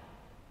 Amen.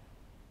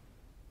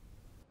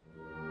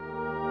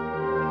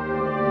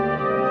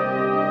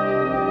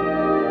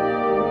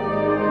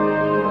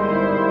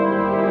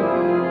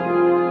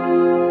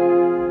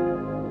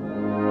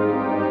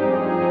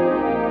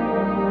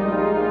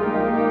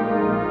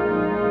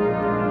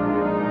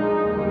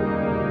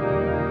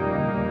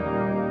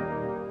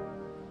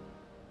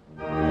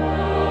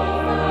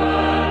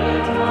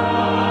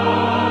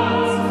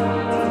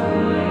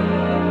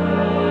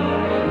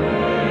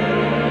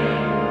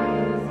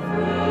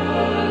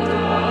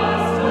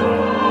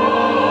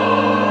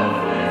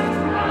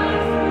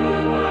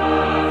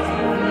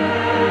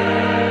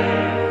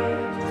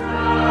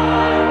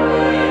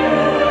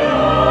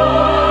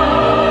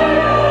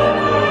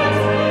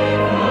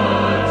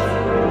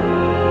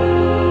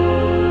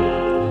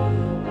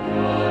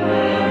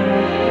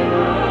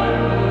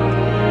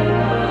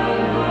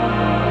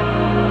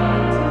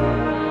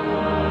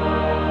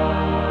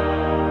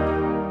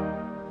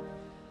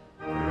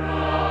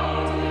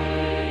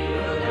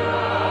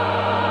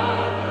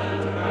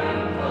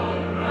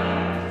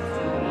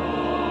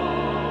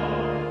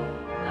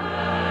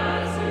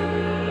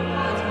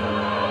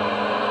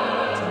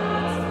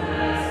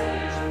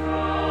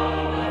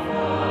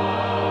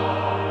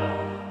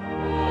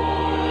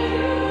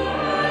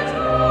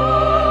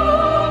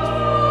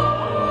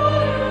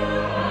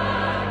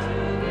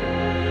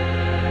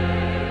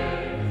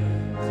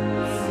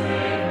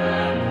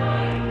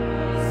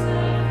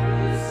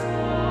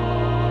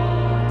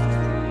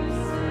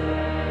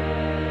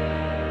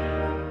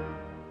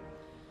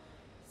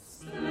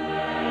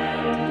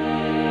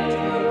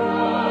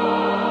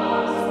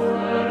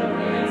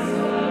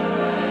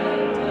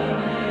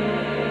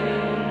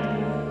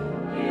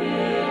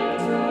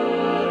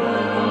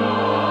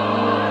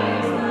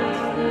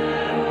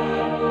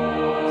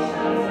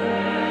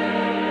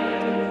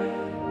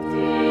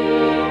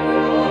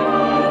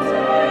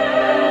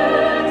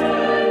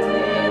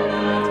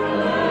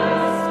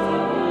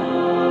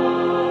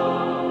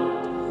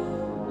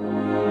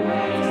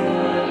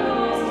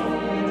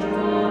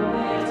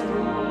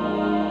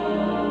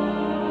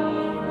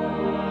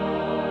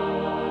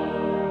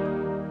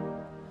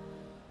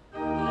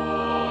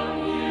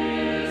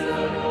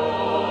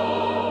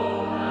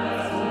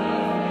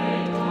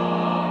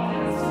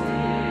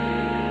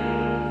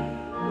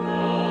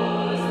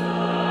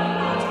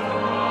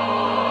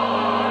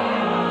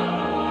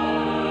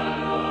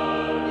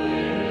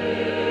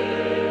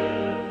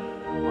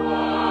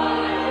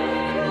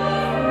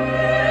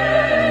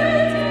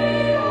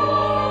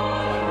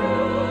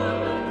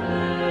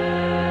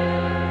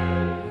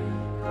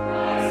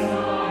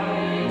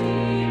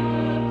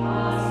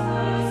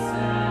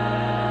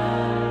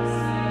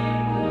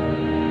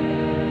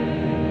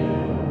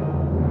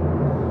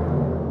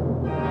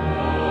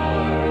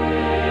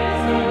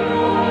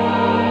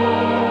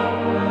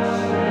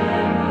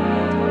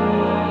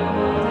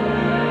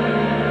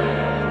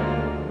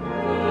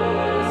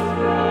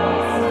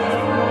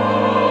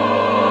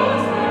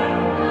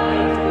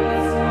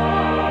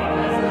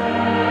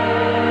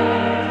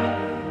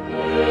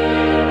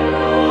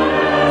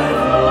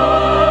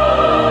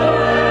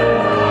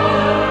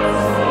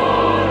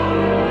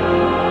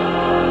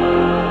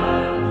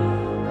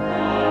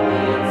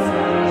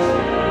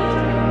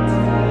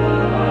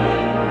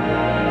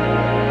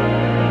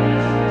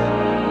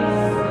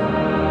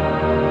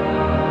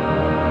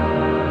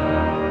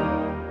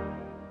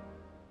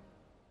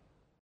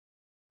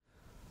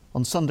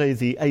 On Sunday,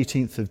 the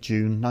 18th of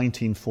June,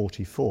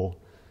 1944,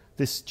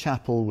 this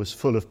chapel was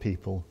full of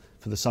people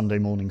for the Sunday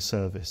morning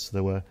service.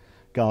 There were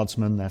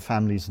guardsmen, their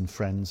families and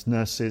friends,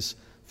 nurses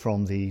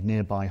from the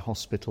nearby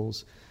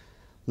hospitals,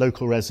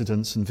 local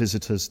residents and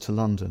visitors to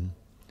London.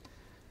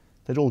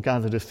 They'd all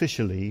gathered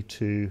officially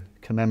to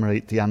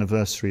commemorate the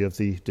anniversary of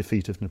the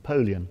defeat of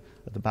Napoleon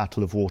at the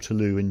Battle of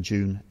Waterloo in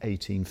June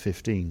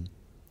 1815.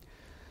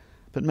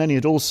 But many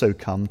had also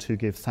come to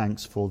give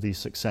thanks for the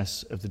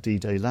success of the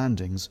D-Day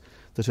landings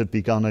that had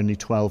begun only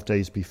 12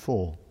 days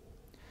before.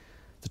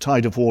 The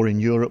tide of war in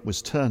Europe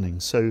was turning,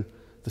 so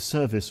the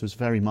service was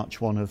very much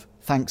one of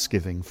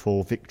thanksgiving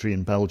for victory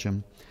in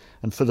Belgium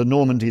and for the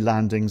Normandy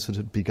landings that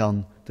had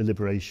begun the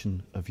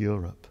liberation of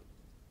Europe.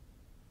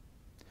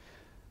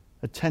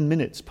 At 10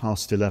 minutes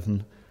past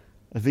 11,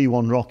 a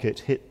V-1 rocket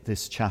hit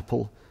this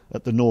chapel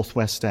at the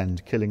northwest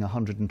end, killing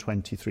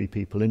 123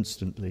 people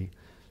instantly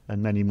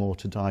and many more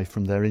to die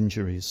from their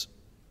injuries.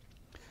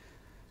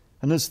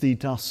 And as the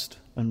dust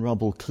and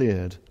rubble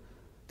cleared,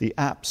 the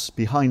apse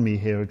behind me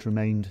here had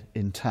remained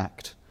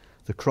intact,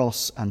 the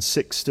cross and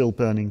 6 still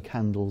burning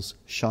candles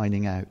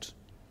shining out.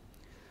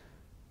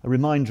 A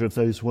reminder of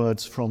those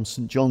words from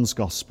St. John's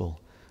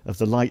Gospel, of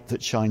the light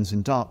that shines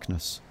in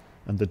darkness,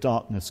 and the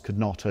darkness could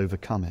not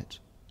overcome it.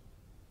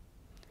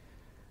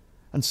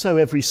 And so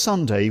every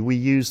Sunday we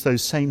use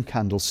those same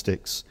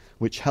candlesticks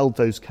which held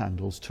those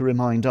candles to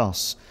remind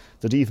us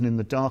that even in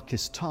the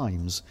darkest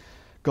times,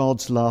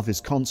 God's love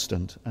is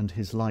constant and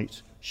his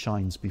light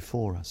shines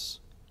before us.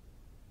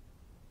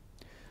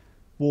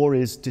 War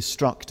is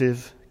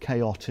destructive,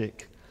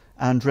 chaotic,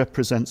 and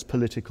represents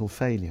political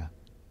failure.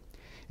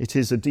 It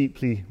is a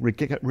deeply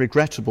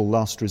regrettable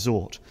last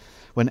resort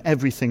when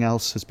everything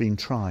else has been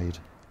tried.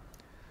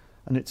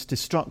 And its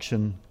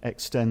destruction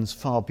extends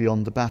far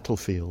beyond the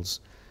battlefields,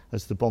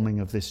 as the bombing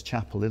of this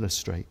chapel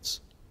illustrates.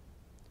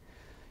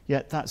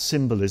 Yet that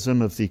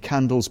symbolism of the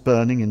candles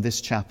burning in this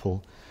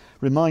chapel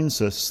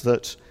reminds us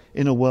that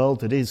in a world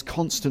that is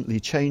constantly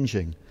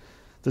changing,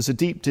 there's a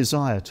deep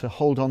desire to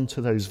hold on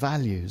to those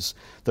values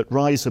that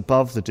rise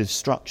above the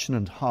destruction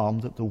and harm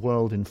that the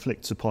world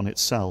inflicts upon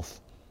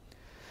itself.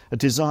 A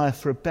desire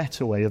for a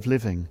better way of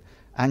living,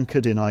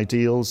 anchored in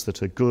ideals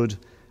that are good,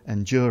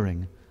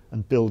 enduring,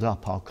 and build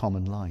up our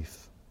common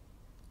life.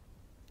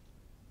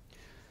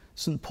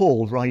 St.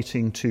 Paul,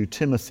 writing to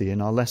Timothy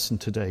in our lesson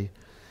today,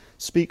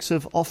 speaks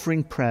of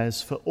offering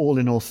prayers for all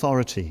in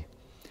authority,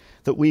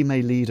 that we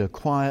may lead a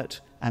quiet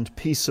and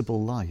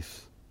peaceable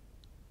life.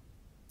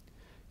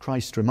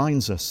 Christ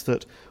reminds us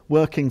that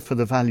working for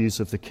the values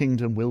of the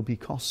kingdom will be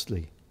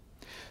costly,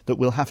 that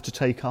we'll have to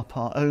take up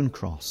our own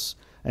cross,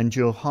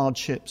 endure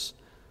hardships,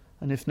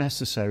 and if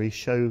necessary,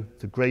 show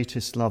the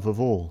greatest love of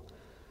all,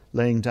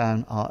 laying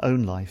down our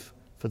own life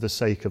for the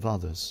sake of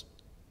others.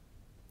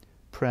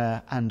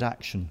 Prayer and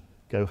action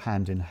go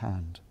hand in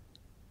hand.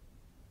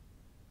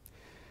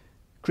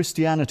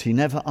 Christianity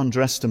never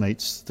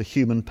underestimates the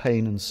human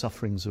pain and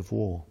sufferings of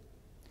war.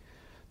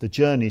 The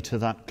journey to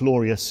that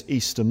glorious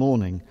Easter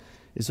morning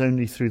is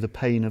only through the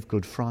pain of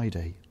Good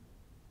Friday.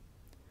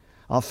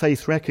 Our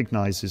faith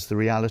recognizes the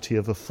reality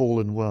of a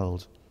fallen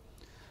world,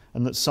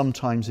 and that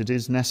sometimes it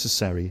is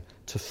necessary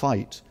to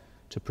fight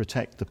to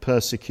protect the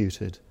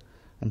persecuted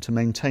and to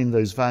maintain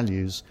those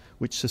values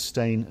which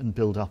sustain and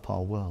build up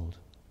our world.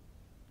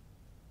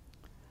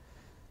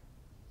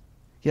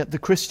 Yet the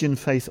Christian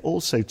faith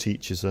also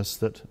teaches us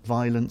that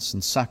violence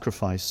and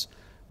sacrifice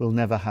will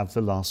never have the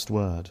last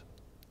word.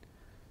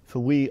 For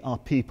we are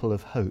people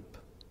of hope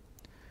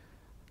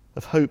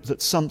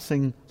that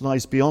something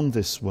lies beyond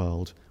this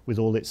world with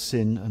all its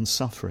sin and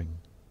suffering.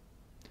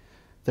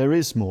 There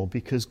is more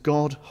because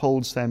God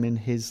holds them in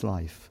his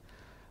life,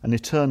 an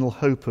eternal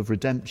hope of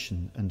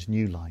redemption and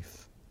new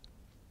life.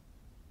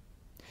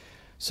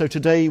 So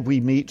today we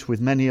meet with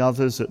many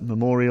others at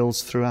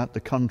memorials throughout the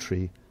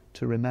country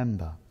to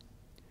remember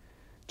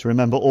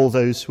all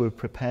those who are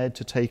prepared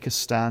to take a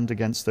stand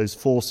against those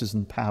forces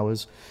and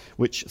powers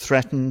which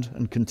threatened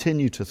and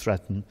continue to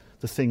threaten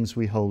the things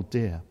we hold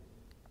dear.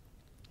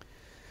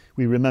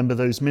 We remember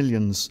those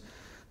millions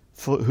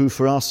who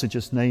for us are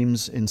just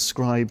names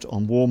inscribed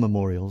on war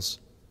memorials.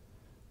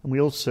 And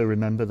we also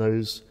remember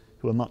those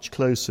who are much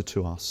closer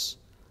to us,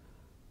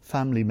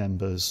 family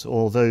members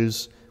or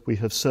those we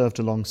have served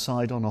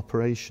alongside on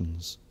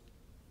operations.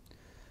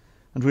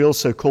 And we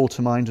also call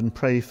to mind and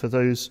pray for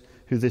those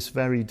who this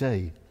very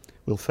day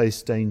will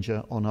face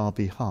danger on our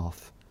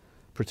behalf,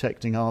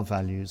 protecting our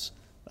values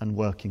and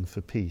working for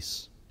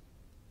peace.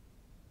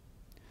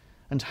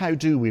 And how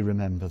do we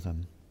remember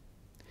them?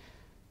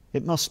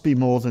 It must be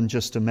more than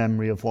just a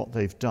memory of what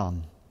they've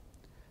done.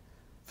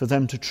 For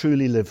them to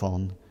truly live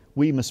on,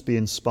 we must be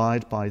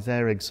inspired by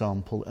their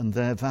example and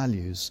their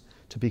values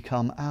to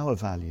become our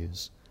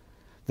values,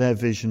 their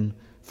vision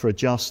for a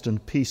just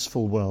and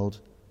peaceful world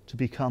to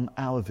become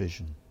our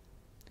vision,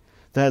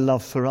 their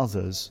love for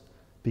others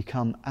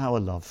become our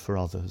love for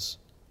others.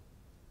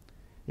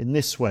 In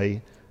this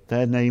way,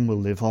 their name will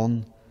live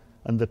on,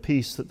 and the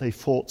peace that they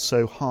fought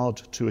so hard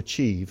to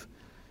achieve,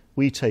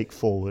 we take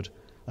forward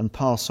and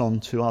pass on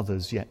to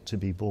others yet to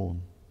be born.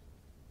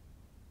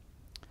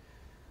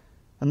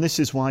 And this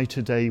is why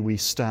today we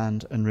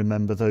stand and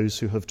remember those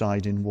who have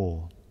died in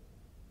war.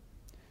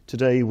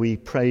 Today we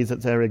pray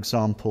that their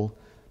example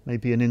may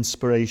be an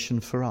inspiration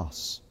for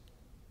us,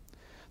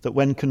 that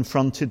when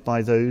confronted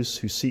by those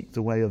who seek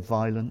the way of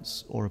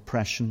violence or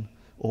oppression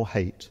or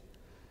hate,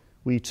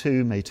 we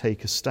too may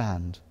take a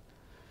stand.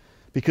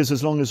 Because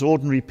as long as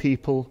ordinary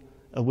people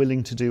are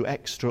willing to do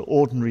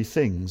extraordinary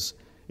things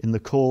in the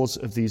cause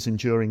of these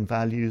enduring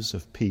values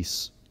of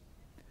peace,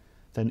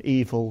 then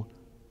evil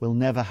will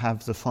never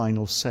have the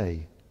final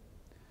say,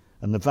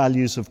 and the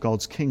values of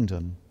God's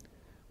kingdom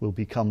will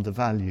become the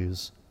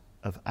values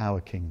of our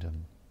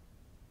kingdom.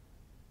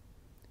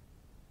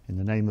 In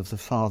the name of the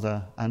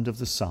Father, and of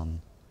the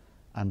Son,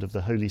 and of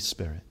the Holy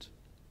Spirit.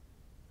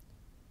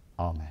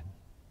 Amen.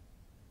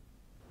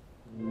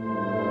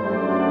 Amen.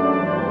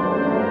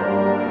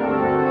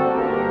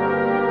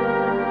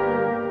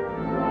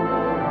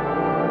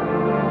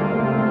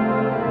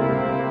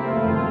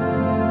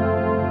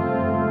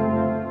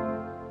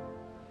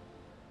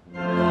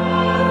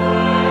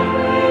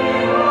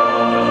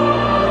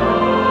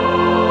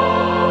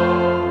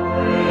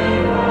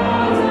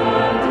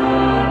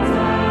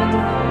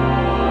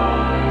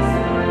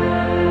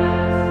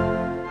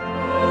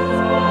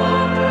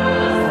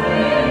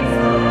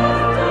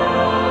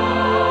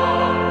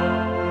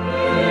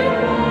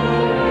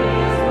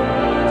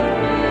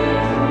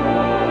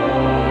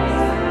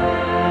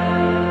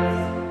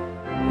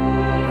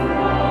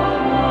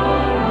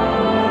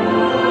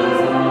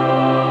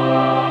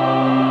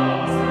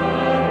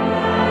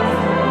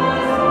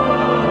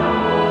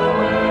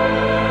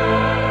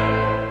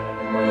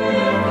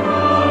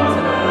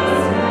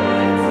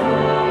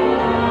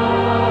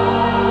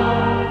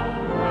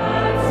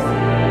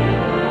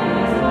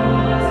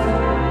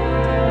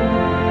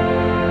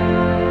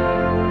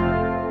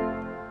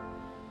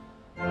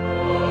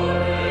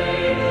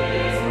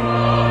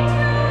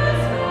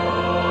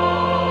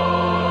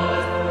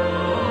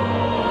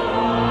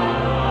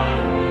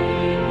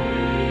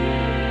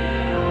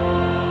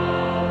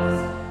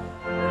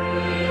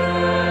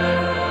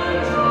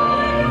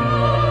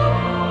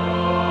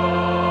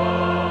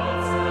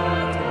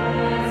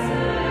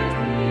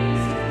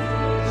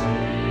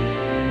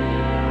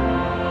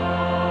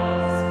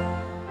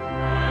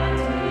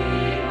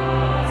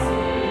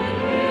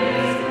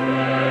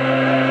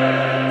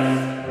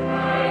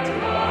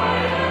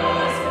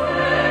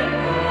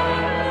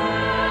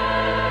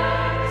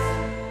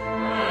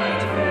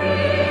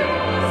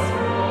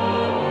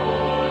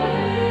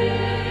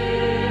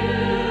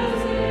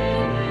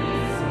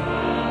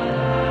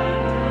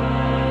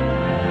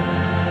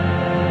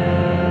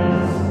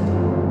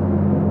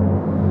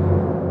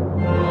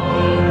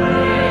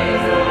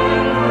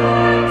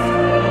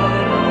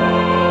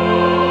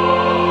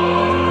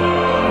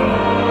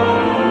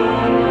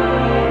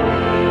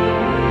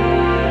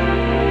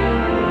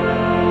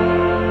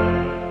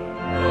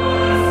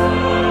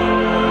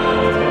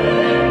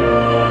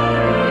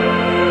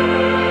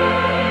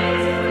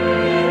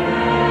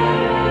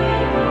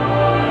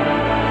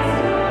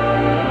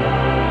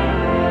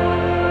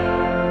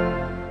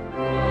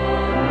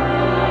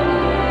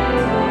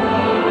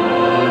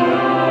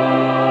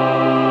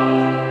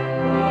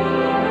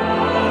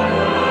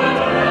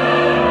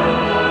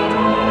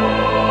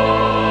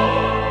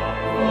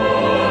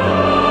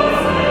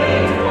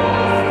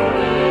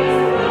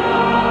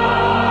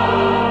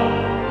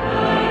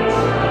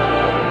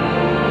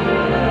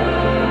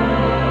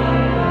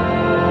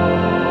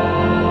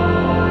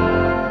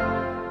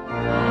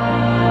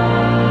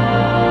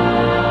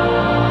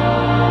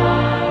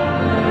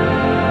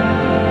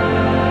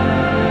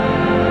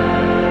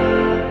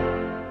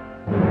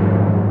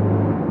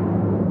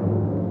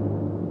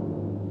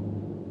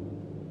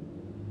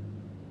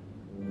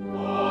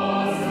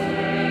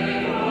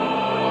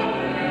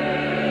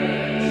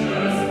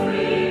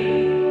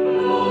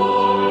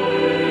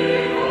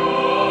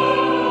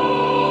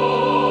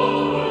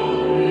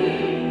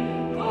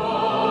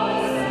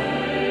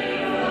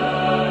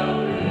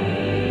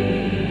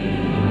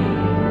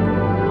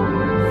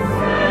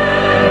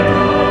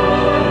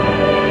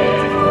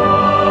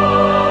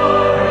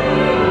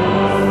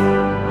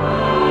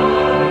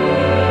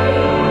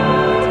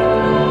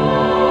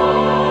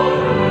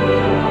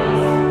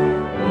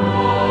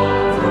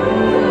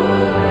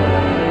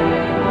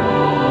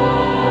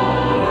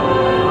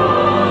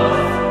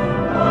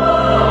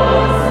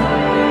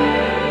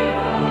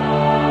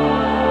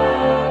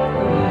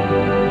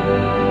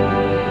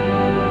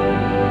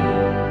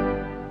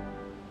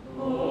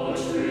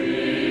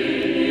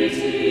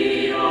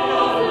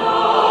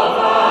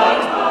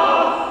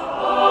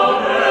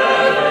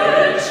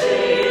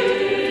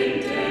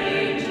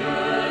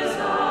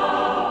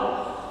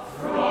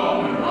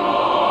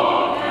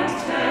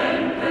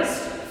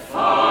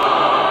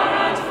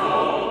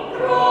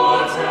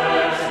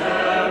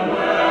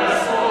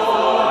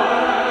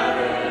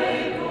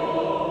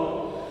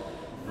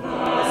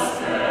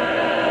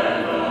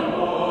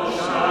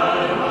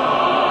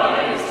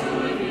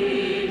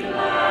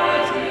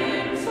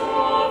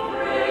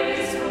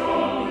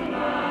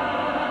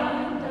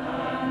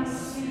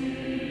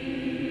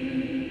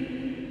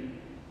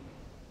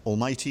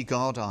 Almighty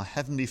God, our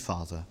heavenly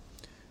Father,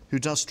 who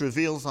dost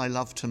reveal thy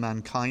love to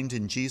mankind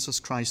in Jesus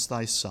Christ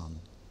thy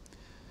Son,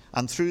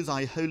 and through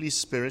thy Holy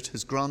Spirit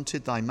has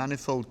granted thy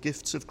manifold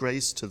gifts of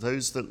grace to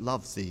those that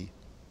love thee,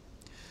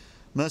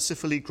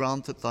 mercifully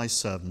grant that thy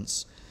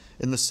servants,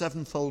 in the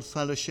sevenfold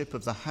fellowship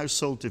of the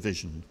household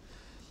division,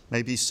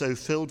 may be so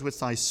filled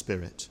with thy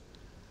Spirit,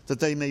 that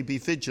they may be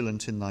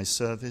vigilant in thy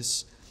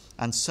service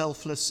and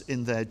selfless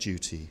in their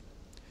duty.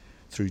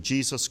 Through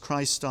Jesus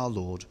Christ our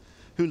Lord,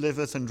 who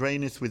liveth and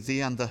reigneth with thee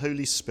and the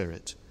Holy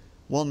Spirit,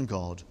 one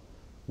God,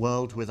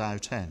 world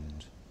without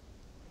end.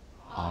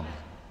 Amen.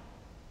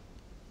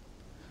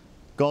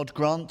 God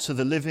grant to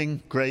the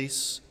living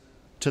grace,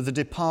 to the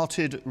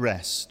departed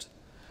rest,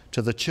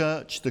 to the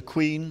Church, the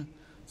Queen,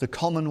 the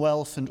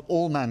Commonwealth, and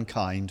all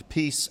mankind,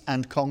 peace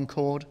and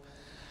concord,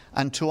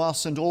 and to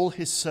us and all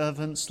his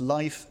servants,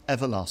 life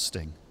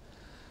everlasting.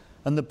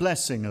 And the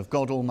blessing of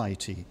God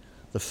Almighty,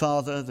 the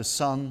Father, the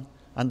Son,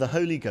 and the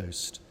Holy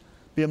Ghost,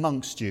 be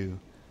amongst you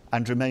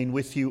and remain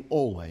with you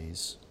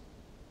always.